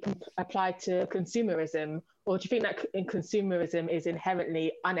can be applied to consumerism, or do you think that consumerism is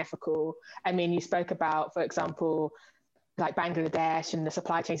inherently unethical? I mean, you spoke about, for example, like Bangladesh and the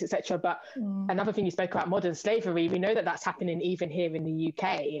supply chains, etc. But another thing you spoke about, modern slavery, we know that that's happening even here in the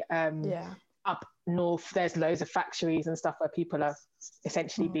UK. Up north, there's loads of factories and stuff where people are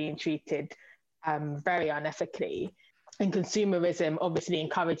essentially being treated very unethically. And consumerism obviously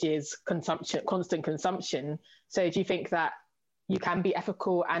encourages consumption, constant consumption. So do you think that you can be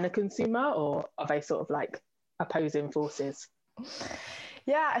ethical and a consumer, or are they sort of like opposing forces?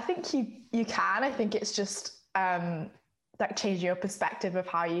 Yeah, I think you can. I think it's just like changing your perspective of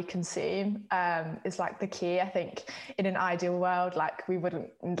how you consume is like the key. I think in an ideal world, like we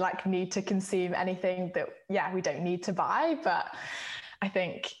wouldn't like need to consume anything that we don't need to buy. But I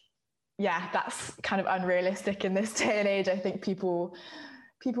think that's kind of unrealistic in this day and age. I think people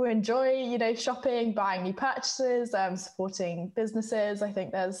enjoy, shopping, buying new purchases, supporting businesses. I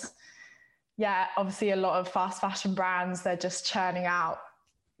think there's obviously a lot of fast fashion brands, they're just churning out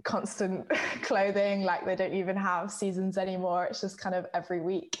constant clothing, like they don't even have seasons anymore. It's just kind of every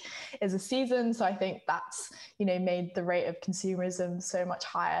week is a season. So I think that's made the rate of consumerism so much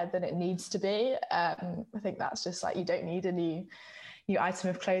higher than it needs to be. I think that's just like, you don't need a new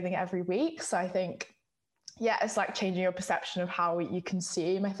item of clothing every week. So I think it's like changing your perception of how you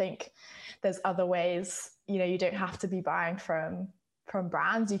consume. I think there's other ways, you don't have to be buying from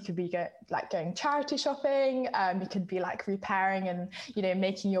brands. You could be going charity shopping. You could be like repairing and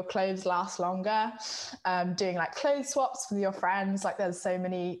making your clothes last longer, doing like clothes swaps with your friends. Like there's so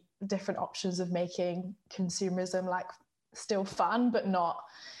many different options of making consumerism like still fun, but not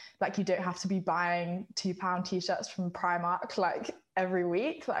like you don't have to be buying £2 t-shirts from Primark like every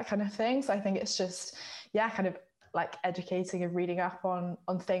week, that kind of thing. So I think it's just kind of like educating and reading up on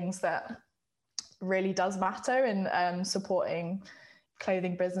things that really does matter, and supporting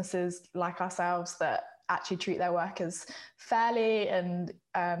clothing businesses like ourselves that actually treat their workers fairly and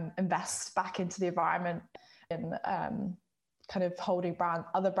invest back into the environment, and kind of holding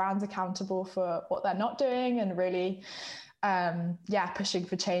other brands accountable for what they're not doing, and really pushing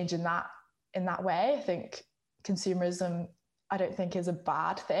for change in that way. I think consumerism, I don't think is a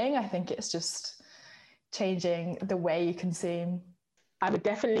bad thing. I think it's just changing the way you consume. I would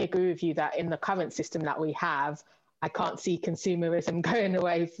definitely agree with you that in the current system that we have, I can't see consumerism going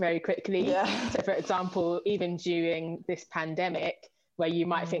away very quickly. So for example, even during this pandemic, where you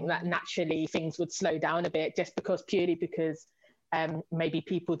might think that naturally things would slow down a bit purely because maybe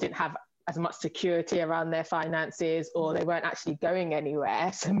people didn't have as much security around their finances, or they weren't actually going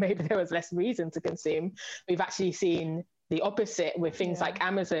anywhere. So maybe there was less reason to consume. We've actually seen the opposite with things like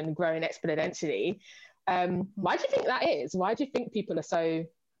Amazon growing exponentially. Why do you think that is? Why do you think people are so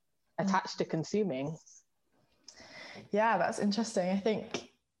attached to consuming? Yeah, that's interesting.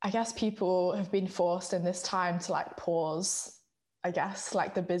 I guess people have been forced in this time to like pause, I guess,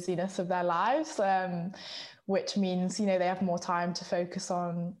 like the busyness of their lives, which means, they have more time to focus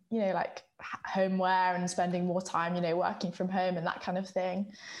on, like homeware and spending more time, working from home and that kind of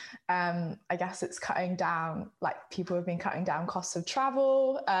thing. I guess it's cutting down, like people have been cutting down costs of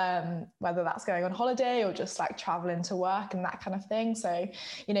travel, whether that's going on holiday or just like traveling to work and that kind of thing. So,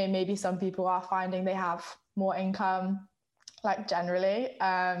 maybe some people are finding they have more income, like generally.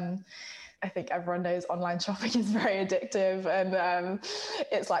 I think everyone knows online shopping is very addictive, and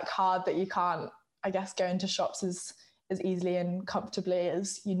it's like hard that you can't, I guess, go into shops as easily and comfortably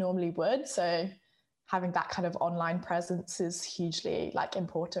as you normally would. So having that kind of online presence is hugely like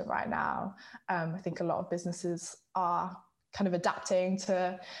important right now. I think a lot of businesses are kind of adapting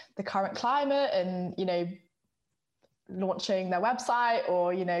to the current climate and, launching their website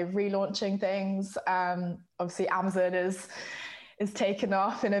or, relaunching things. Obviously Amazon is taken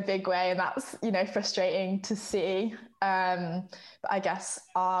off in a big way, and that's, frustrating to see. But I guess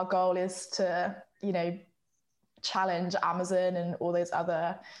our goal is to, challenge Amazon and all those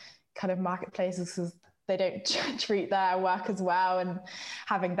other kind of marketplaces, because they don't treat their workers well, and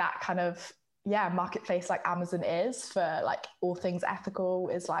having that kind of marketplace like Amazon is for like all things ethical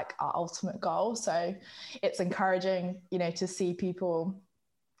is like our ultimate goal. So it's encouraging, to see people,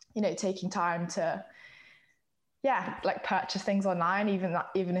 taking time to like purchase things online,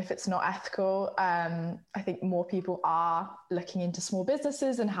 even if it's not ethical. I think more people are looking into small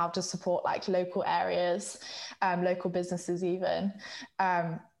businesses and how to support like local areas, local businesses even,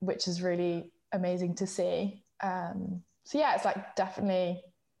 which is really amazing to see. So it's like definitely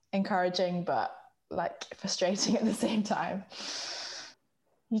encouraging, but like frustrating at the same time.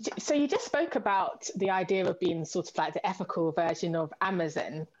 So you just spoke about the idea of being sort of like the ethical version of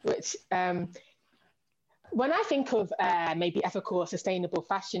Amazon, which when I think of maybe ethical or sustainable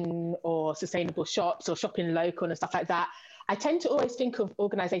fashion or sustainable shops or shopping local and stuff like that, I tend to always think of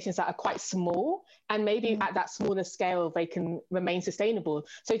organizations that are quite small, and maybe at that smaller scale, they can remain sustainable.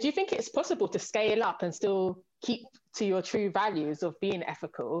 So do you think it's possible to scale up and still keep to your true values of being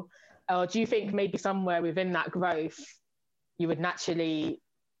ethical? Or do you think maybe somewhere within that growth, you would naturally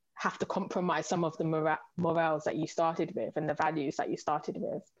have to compromise some of the morals that you started with and the values that you started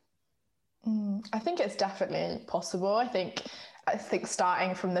with? I think it's definitely possible. I think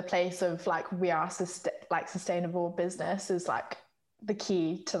starting from the place of like we are sustainable business is like the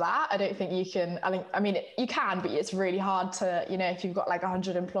key to that. I don't think you can. I mean you can, but it's really hard to, you know, if you've got like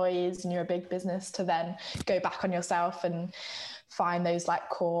 100 employees and you're a big business, to then go back on yourself and find those like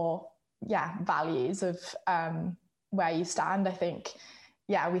core values of where you stand. I think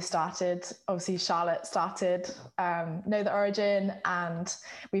we started, obviously Charlotte started Know the Origin, and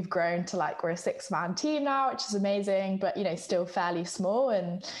we've grown to like, we're a 6-man team now, which is amazing, but, you know, still fairly small.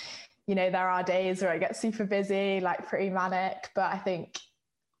 And, you know, there are days where I get super busy, like pretty manic, but I think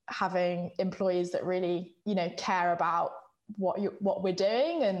having employees that really, you know, care about what we're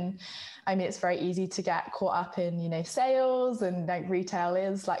doing. And I mean, it's very easy to get caught up in, you know, sales, and like retail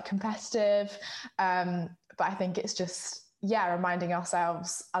is like competitive. But I think it's just, reminding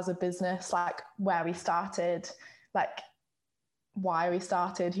ourselves as a business, like where we started, like why we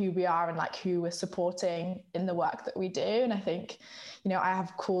started, who we are, and like who we're supporting in the work that we do. And I think, you know, I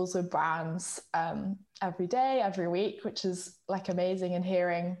have calls with brands every day, every week, which is like amazing, and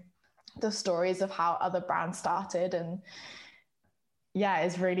hearing the stories of how other brands started. And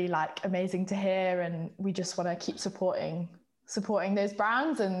it's really like amazing to hear. And we just want to keep supporting those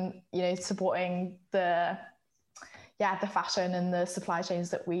brands, and, you know, supporting the fashion and the supply chains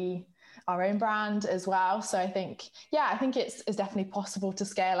that our own brand as well. So I think it's definitely possible to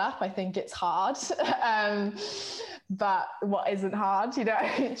scale up. I think it's hard, but what isn't hard, you know,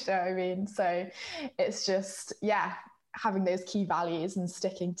 do you know what I mean? So it's just, having those key values and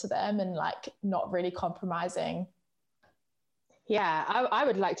sticking to them, and like not really compromising. I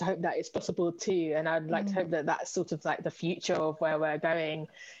would like to hope that it's possible too. And I'd like to hope that that's sort of like the future of where we're going.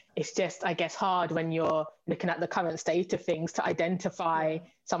 It's just, I guess, hard when you're looking at the current state of things to identify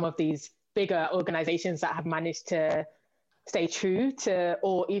some of these bigger organizations that have managed to stay true to,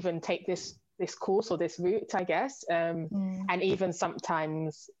 or even take this course or this route, I guess. And even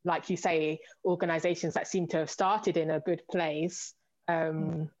sometimes, like you say, organizations that seem to have started in a good place. I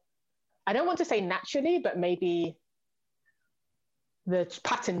don't want to say naturally, but maybe the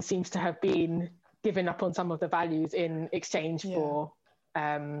pattern seems to have been giving up on some of the values in exchange for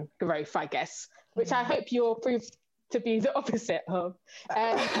growth, I guess, which I hope you'll prove to be the opposite of.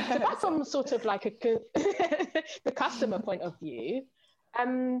 So that's from sort of like the customer point of view.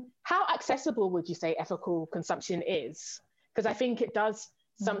 How accessible would you say ethical consumption is? Because I think it does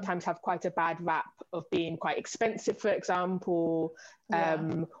sometimes have quite a bad rap of being quite expensive, for example,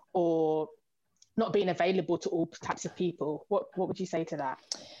 or not being available to all types of people. What would you say to that?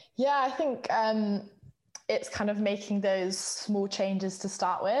 I think it's kind of making those small changes to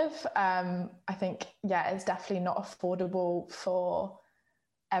start with. I think, it's definitely not affordable for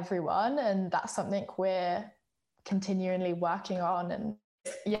everyone. And that's something we're continually working on. And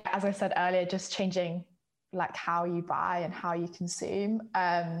as I said earlier, just changing like how you buy and how you consume.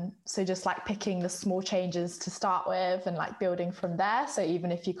 So just like picking the small changes to start with and like building from there. So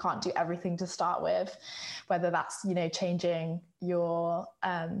even if you can't do everything to start with, whether that's, you know, changing your,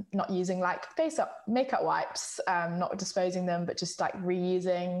 not using like makeup wipes, not disposing them, but just like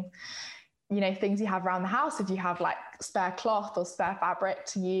reusing, you know, things you have around the house. If you have like spare cloth or spare fabric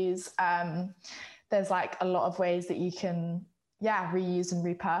to use, there's like a lot of ways that you can reuse and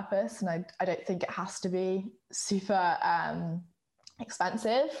repurpose. And I don't think it has to be super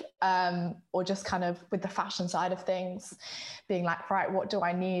expensive, or just kind of with the fashion side of things, being like, right, what do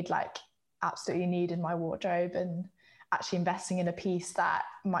I need, like absolutely need in my wardrobe, and actually investing in a piece that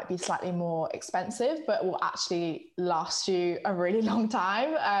might be slightly more expensive, but will actually last you a really long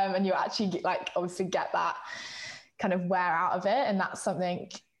time. And you actually get, like, obviously get that kind of wear out of it. And that's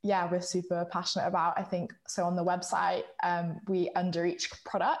something we're super passionate about, I think. So on the website, we, under each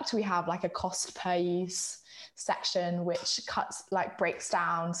product, we have like a cost per use section, which breaks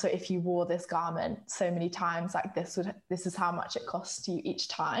down. So if you wore this garment so many times, like this is how much it costs you each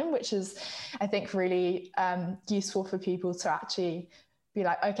time, which is, I think, really useful for people to actually be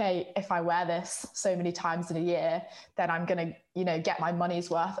like, okay, if I wear this so many times in a year, then I'm going to, you know, get my money's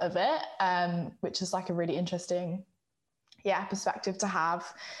worth of it, which is like a really interesting, perspective to have.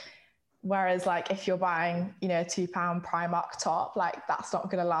 Whereas like if you're buying, you know, a £2 Primark top, like that's not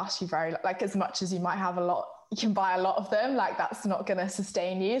going to last you very, like as much as you might have a lot, you can buy a lot of them, like that's not going to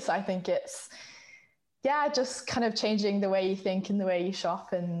sustain you. So I think it's, just kind of changing the way you think and the way you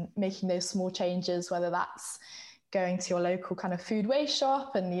shop and making those small changes, whether that's going to your local kind of food waste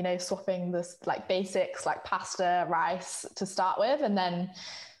shop and, you know, swapping this like basics like pasta, rice to start with, and then,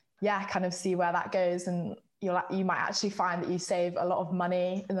 kind of see where that goes. And you might actually find that you save a lot of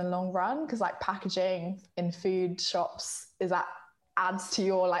money in the long run, because like packaging in food shops adds to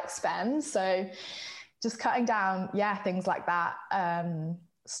your like spend. So just cutting down, things like that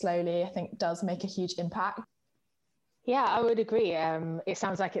slowly, I think does make a huge impact. Yeah, I would agree. It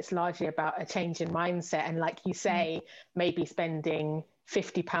sounds like it's largely about a change in mindset. And like you say, maybe spending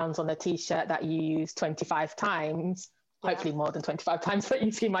 £50 on a t-shirt that you use 25 times, hopefully more than 25 times, but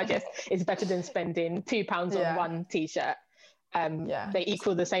you see my guess, is better than spending £2 on one t-shirt. They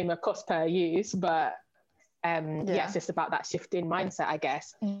equal the same cost per use, but it's just about that shift in mindset, I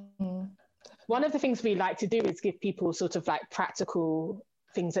guess. Mm-hmm. One of the things we like to do is give people sort of like practical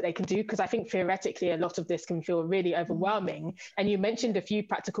things that they can do, because I think theoretically a lot of this can feel really overwhelming. And you mentioned a few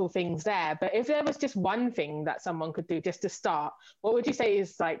practical things there, but if there was just one thing that someone could do just to start, what would you say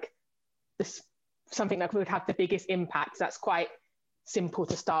is like this, something that would have the biggest impact that's quite simple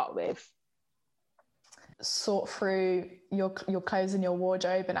to start with? Sort through your clothes in your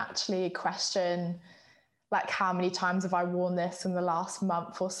wardrobe and actually question like how many times have I worn this in the last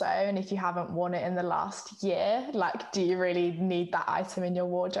month or so, and if you haven't worn it in the last year, like do you really need that item in your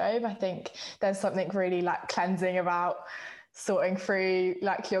wardrobe? I think there's something really like cleansing about sorting through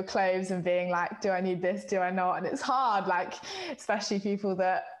like your clothes and being like, do I need this, do I not? And it's hard, like especially people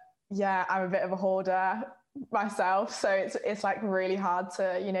that I'm a bit of a hoarder myself, so it's like really hard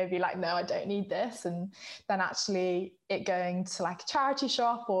to, you know, be like, no, I don't need this, and then actually it going to like a charity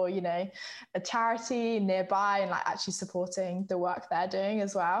shop or, you know, a charity nearby and like actually supporting the work they're doing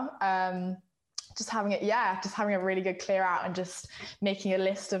as well. Just having a really good clear out and just making a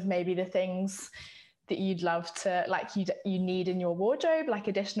list of maybe the things that you'd love to, like you need in your wardrobe, like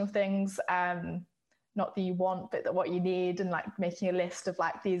additional things, not that you want, but that what you need, and like making a list of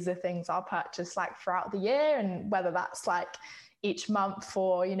like, these are things I'll purchase like throughout the year, and whether that's like each month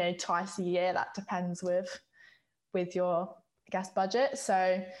or, you know, twice a year, that depends with your, I guess, budget.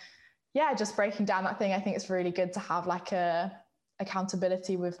 So just breaking down that thing, I think it's really good to have like a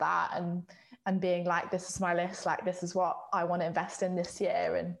accountability with that, and being like, this is my list, like this is what I want to invest in this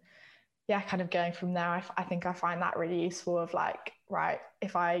year, and kind of going from there. I think I find that really useful of like, right,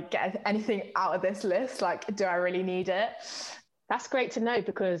 if I get anything out of this list, like, do I really need it? That's great to know,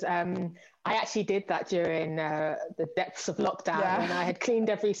 because I actually did that during the depths of lockdown when I had cleaned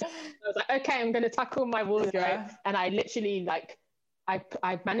every. I was like, okay, I'm going to tackle my wardrobe, and I literally like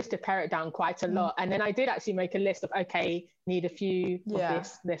I managed to pare it down quite a lot, and then I did actually make a list of need a few of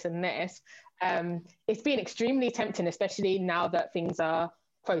this and this. It's been extremely tempting, especially now that things are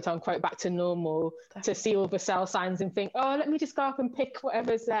quote unquote back to normal, to see all the sale signs and think, oh, let me just go up and pick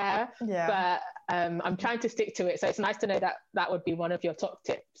whatever's there. But I'm trying to stick to it, so it's nice to know that that would be one of your top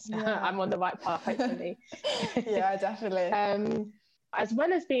tips. I'm on the right path, hopefully. Definitely. As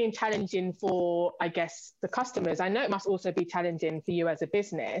well as being challenging for, I guess, the customers, I know it must also be challenging for you as a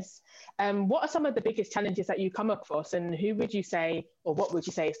business. What are some of the biggest challenges that you come across, and who would you say, or what would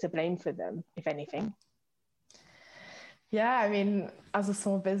you say is to blame for them, if anything? I mean, as a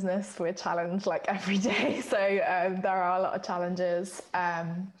small business, we're challenged like every day. So there are a lot of challenges.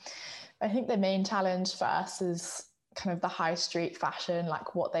 I think the main challenge for us is kind of the high street fashion,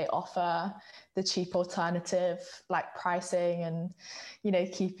 like what they offer, the cheap alternative, like pricing, and, you know,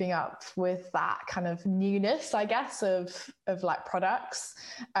 keeping up with that kind of newness, I guess, of like products.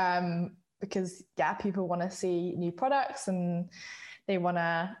 Because people want to see new products, and they want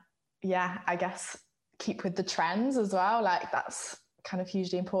to, I guess, keep with the trends as well. Like that's kind of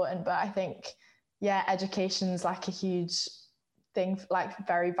hugely important. But I think education's like a huge thing, like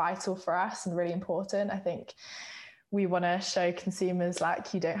very vital for us and really important. I think we want to show consumers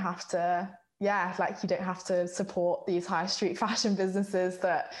like you don't have to support these high street fashion businesses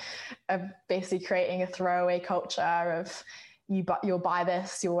that are basically creating a throwaway culture of you'll buy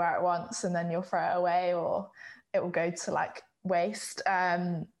this, you'll wear it once, and then you'll throw it away, or it will go to like waste.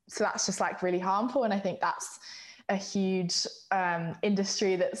 So that's just like really harmful. And I think that's a huge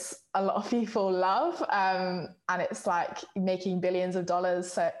industry that's a lot of people love, and it's like making billions of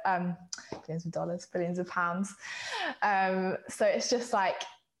dollars, so billions of pounds. So it's just like,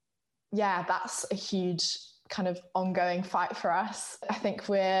 yeah, that's a huge kind of ongoing fight for us. I think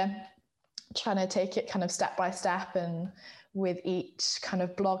we're trying to take it kind of step by step, and with each kind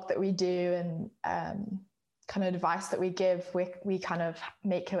of blog that we do and kind of advice that we give, we kind of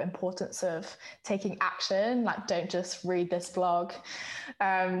make the importance of taking action. Like, don't just read this blog,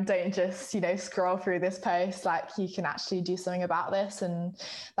 don't just, scroll through this post. Like, you can actually do something about this, and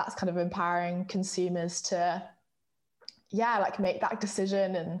that's kind of empowering consumers to make that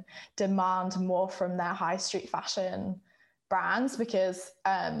decision and demand more from their high street fashion brands, because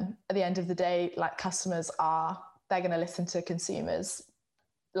at the end of the day, like, customers they're going to listen to consumers,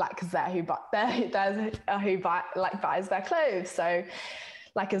 like, because they're who buys their clothes. So,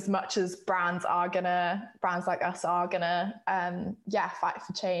 like, as much as brands like us are gonna fight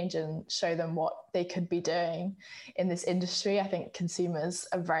for change and show them what they could be doing in this industry, I think consumers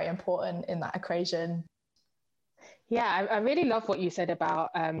are very important in that equation. Yeah, I really love what you said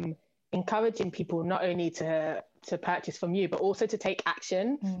about encouraging people not only to purchase from you, but also to take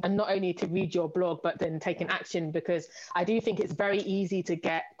action, and not only to read your blog, but then take an action, because I do think it's very easy to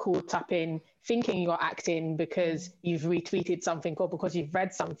get caught up in thinking you're acting because you've retweeted something or because you've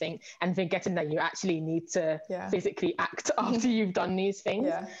read something, and forgetting that you actually need to physically act after you've done these things.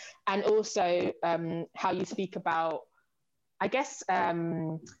 Yeah. And also how you speak about, I guess,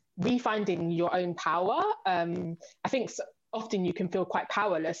 refinding your own power. I think often you can feel quite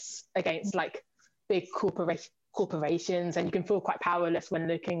powerless against like big corporations, and you can feel quite powerless when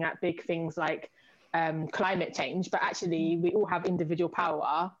looking at big things like climate change, but actually we all have individual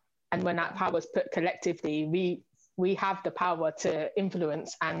power, and when that power is put collectively, we have the power to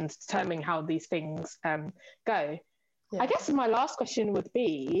influence and determine how these things go. I guess my last question would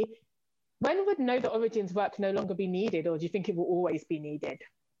be, when would Know the Origins work no longer be needed, or do you think it will always be needed?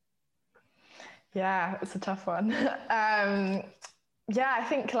 Yeah, it's a tough one. I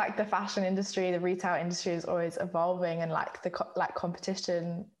think like the fashion industry, the retail industry is always evolving, and like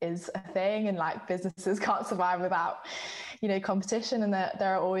competition is a thing, and like businesses can't survive without, competition, and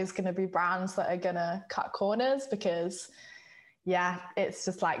there are always going to be brands that are going to cut corners, because it's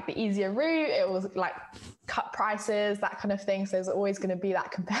just like the easier route. It was like cut prices, that kind of thing. So there's always going to be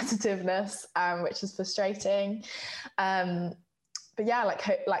that competitiveness, which is frustrating. But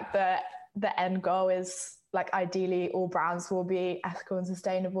the end goal is like, ideally all brands will be ethical and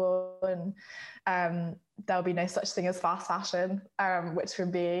sustainable, and there'll be no such thing as fast fashion, which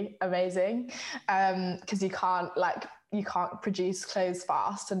would be amazing, because you can't produce clothes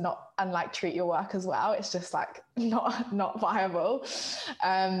fast and treat your work as well. It's just like not viable.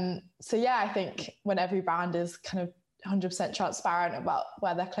 I think when every brand is kind of 100% transparent about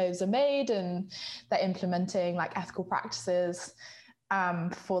where their clothes are made, and they're implementing like ethical practices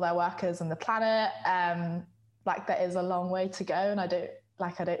for their workers and the planet, there is a long way to go, and I don't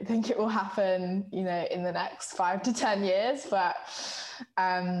think it will happen, in the next 5 to 10 years. But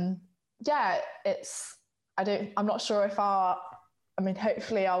I'm not sure if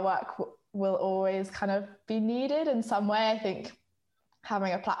hopefully our work will always kind of be needed in some way. I think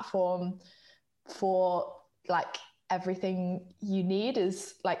having a platform for like everything you need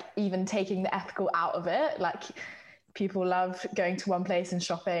is like, even taking the ethical out of it, like, people love going to one place and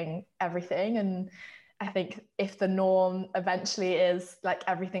shopping everything. And I think if the norm eventually is like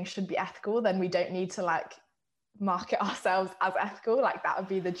everything should be ethical, then we don't need to like market ourselves as ethical. Like, that would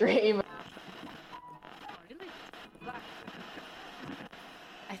be the dream.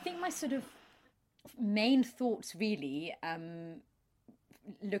 I think my sort of main thoughts really,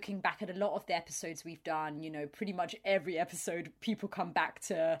 looking back at a lot of the episodes we've done, pretty much every episode people come back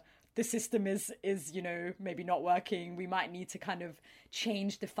to, the system is maybe not working. We might need to kind of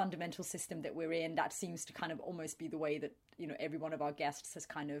change the fundamental system that we're in. That seems to kind of almost be the way that, every one of our guests has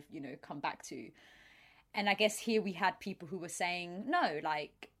kind of, come back to. And I guess here we had people who were saying, no,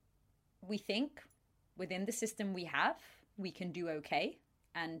 like, we think within the system we can do okay.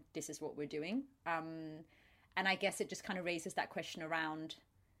 And this is what we're doing. And I guess it just kind of raises that question around,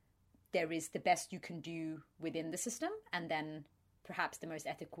 there is the best you can do within the system, and then perhaps the most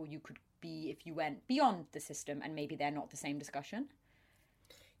ethical you could be if you went beyond the system, and maybe they're not the same discussion.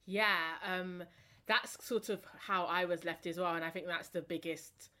 That's sort of how I was left as well, and I think that's the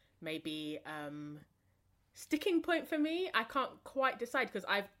biggest maybe sticking point for me. I can't quite decide, because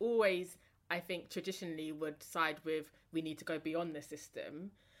I've always, I think, traditionally would side with we need to go beyond the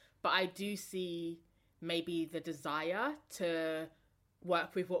system, but I do see maybe the desire to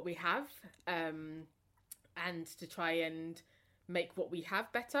work with what we have. and to try and make what we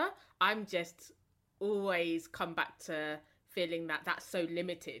have better. I'm just always come back to feeling that that's so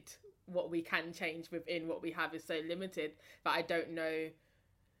limited. What we can change within what we have is so limited that I don't know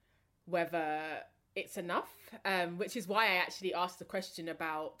whether it's enough, which is why I actually asked the question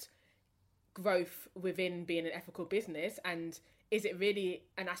about growth within being an ethical business, and is it really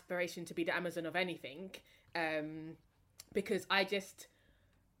an aspiration to be the Amazon of anything? Because I just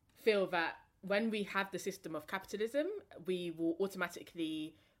feel that when we have the system of capitalism, we will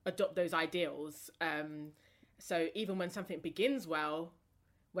automatically adopt those ideals. So even when something begins well,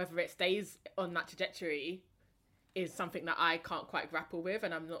 whether it stays on that trajectory is something that I can't quite grapple with,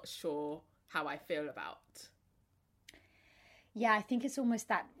 and I'm not sure how I feel about. Yeah, I think it's almost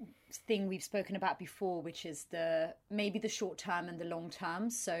that thing we've spoken about before, which is maybe the short term and the long term.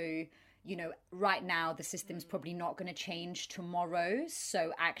 So, you know, right now the system's probably not going to change tomorrow.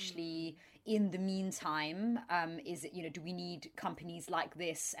 So actually, in the meantime, is it, you know, do we need companies like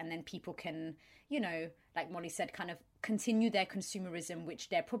this? And then people can, you know, like Molly said, kind of continue their consumerism, which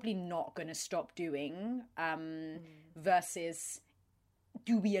they're probably not going to stop doing, versus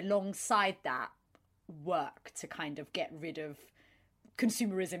do we alongside that work to kind of get rid of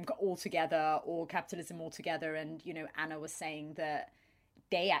consumerism altogether or capitalism altogether? And, you know, Anna was saying that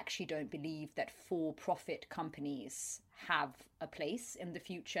they actually don't believe that for-profit companies have a place in the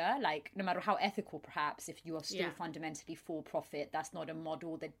future. Like, no matter how ethical, perhaps, if you are still fundamentally for-profit, that's not a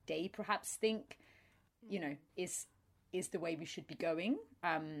model that they perhaps think, you know, is the way we should be going.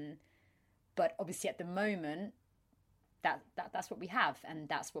 But obviously at the moment, that's what we have, and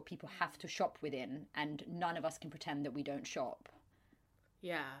that's what people have to shop within, and none of us can pretend that we don't shop.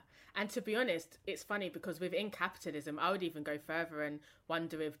 Yeah. And to be honest, it's funny because within capitalism, I would even go further and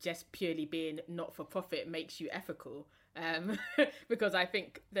wonder if just purely being not-for-profit makes you ethical. Because I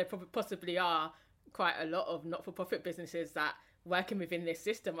think there possibly are quite a lot of not-for-profit businesses that working within this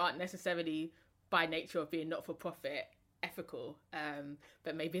system aren't necessarily by nature of being not-for-profit ethical.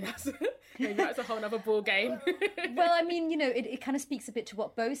 But maybe that's a whole other ball game. Well, I mean, you know, it kind of speaks a bit to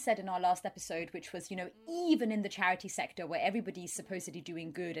what Bo said in our last episode, which was, you know, even in the charity sector where everybody's supposedly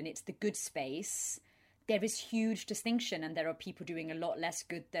doing good and it's the good space, there is huge distinction, and there are people doing a lot less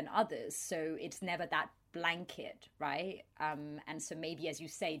good than others. So it's never that blanket, right? And so maybe, as you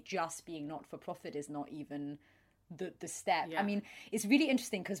say, just being not-for-profit is not even the step. I mean, it's really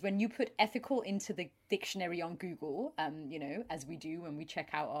interesting because when you put ethical into the dictionary on Google, you know, as we do when we check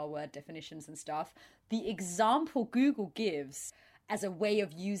out our word definitions and stuff, the example Google gives as a way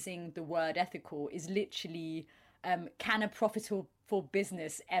of using the word ethical is literally, can a profitable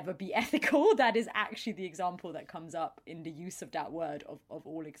business ever be ethical? That is actually the example that comes up in the use of that word of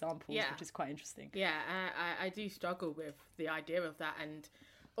all examples, which is quite interesting. Yeah, I do struggle with the idea of that. And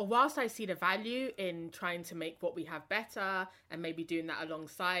whilst I see the value in trying to make what we have better and maybe doing that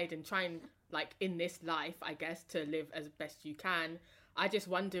alongside and trying, like, in this life, I guess, to live as best you can, I just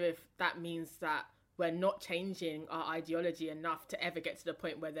wonder if that means that we're not changing our ideology enough to ever get to the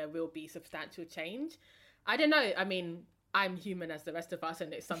point where there will be substantial change. I don't know. I mean, I'm human as the rest of us,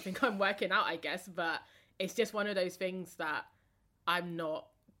 and it's something I'm working out, I guess, but it's just one of those things that I'm not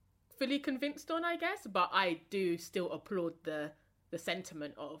fully convinced on, I guess, but I do still applaud the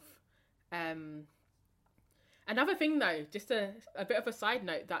sentiment of. Another thing though, just a bit of a side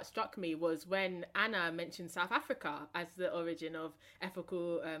note that struck me was when Anna mentioned South Africa as the origin of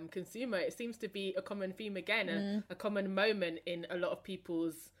ethical consumer. It seems to be a common theme again, a common moment in a lot of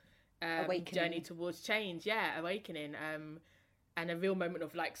people's journey towards change. Awakening, and a real moment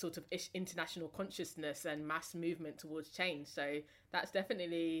of, like, sort of international consciousness and mass movement towards change. So that's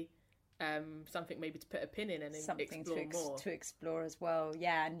definitely something maybe to put a pin in and explore more. To explore as well.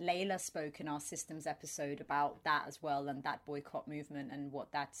 Yeah, and Layla spoke in our systems episode about that as well, and that boycott movement and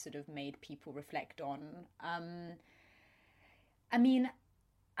what that sort of made people reflect on. I mean,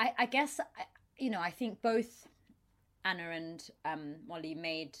 I guess, you know, I think both Anna and Molly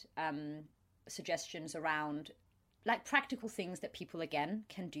made suggestions around, like, practical things that people, again,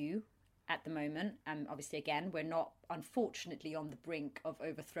 can do at the moment. Obviously, again, we're not, unfortunately, on the brink of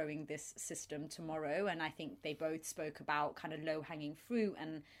overthrowing this system tomorrow. And I think they both spoke about kind of low-hanging fruit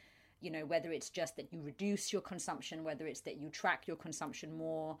and, you know, whether it's just that you reduce your consumption, whether it's that you track your consumption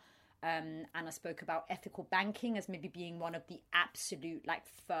more. Anna spoke about ethical banking as maybe being one of the absolute, like,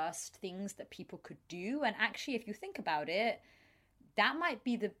 first things that people could do. And actually, if you think about it, that might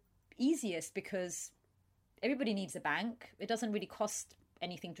be the easiest because everybody needs a bank. It doesn't really cost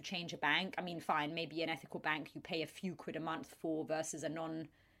anything to change a bank. I mean, fine, maybe an ethical bank you pay a few quid a month for versus a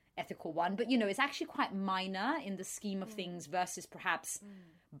non-ethical one. But, you know, it's actually quite minor in the scheme of things versus perhaps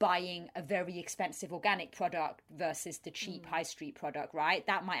buying a very expensive organic product versus the cheap high street product, right?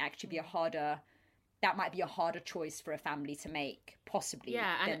 That might actually be a harder choice for a family to make, possibly,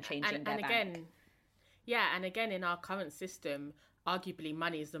 than changing their bank. And again, in our current system, arguably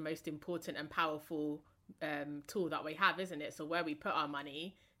money is the most important and powerful tool that we have, isn't it? So where we put our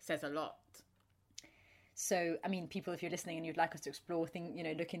money says a lot. So, I mean, people, if you're listening and you'd like us to explore,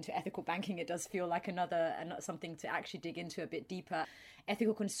 look into ethical banking, it does feel like something to actually dig into a bit deeper.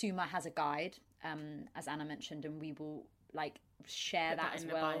 Ethical Consumer has a guide, as Anna mentioned, and we will share that as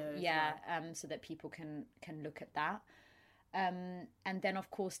well. So that people can look at that. And then, of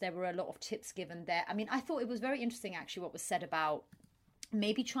course, there were a lot of tips given there. I mean, I thought it was very interesting, actually, what was said about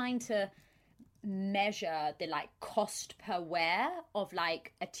maybe trying to measure the cost per wear of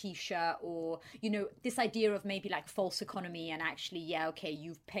a t-shirt, or this idea of maybe false economy, and actually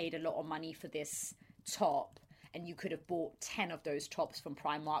you've paid a lot of money for this top and you could have bought 10 of those tops from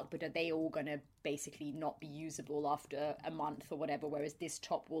Primark, but are they all going to basically not be usable after a month or whatever, whereas this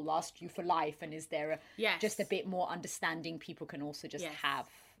top will last you for life? And is there just a bit more understanding people can also just have,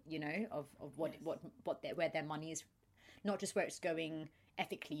 of where their money is, not just where it's going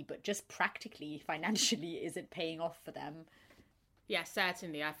ethically, but just practically, financially, is it paying off for them? Yeah,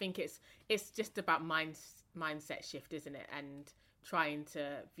 certainly. I think it's just about mindset shift, isn't it? And trying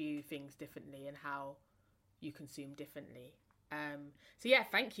to view things differently and how you consume differently.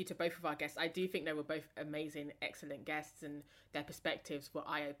 Thank you to both of our guests. I do think they were both amazing, excellent guests, and their perspectives were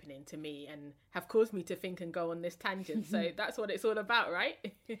eye-opening to me and have caused me to think and go on this tangent. So that's what it's all about, right?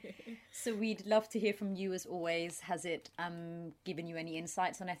 So we'd love to hear from you as always. Has it given you any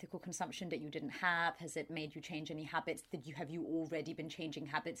insights on ethical consumption that you didn't have? Has it made you change any habits? Have you already been changing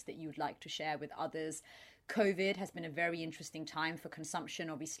habits that you'd like to share with others? COVID has been a very interesting time for consumption.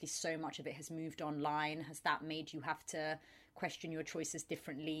 Obviously, so much of it has moved online. Has that made you have to question your choices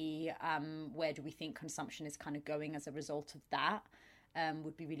differently? Where do we think consumption is kind of going as a result of that?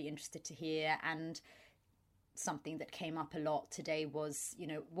 Would be really interested to hear. And something that came up a lot today was,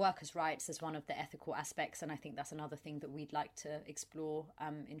 workers' rights as one of the ethical aspects. And I think that's another thing that we'd like to explore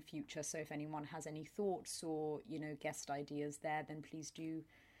in future. So if anyone has any thoughts or, guest ideas there, then please do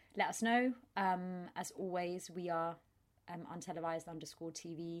let us know. As always, we are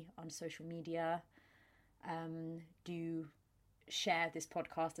untelevised_TV on social media. Do share this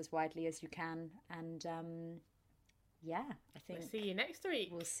podcast as widely as you can. And I think we'll see you next week.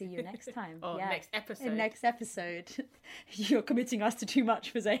 We'll see you next time. Next episode. In next episode. You're committing us to too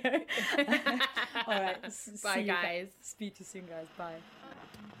much, Fazeo. All right. Bye, guys. Speak to you soon, guys. Bye.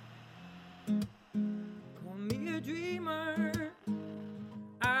 Call me a dreamer,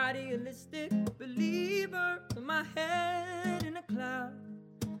 idealistic believer, with my head in a cloud.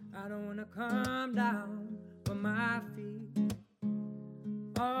 I don't wanna come down, but my feet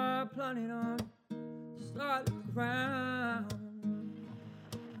are planted on solid ground.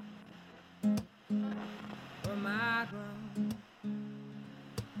 But my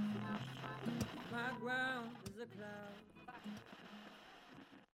ground is a cloud.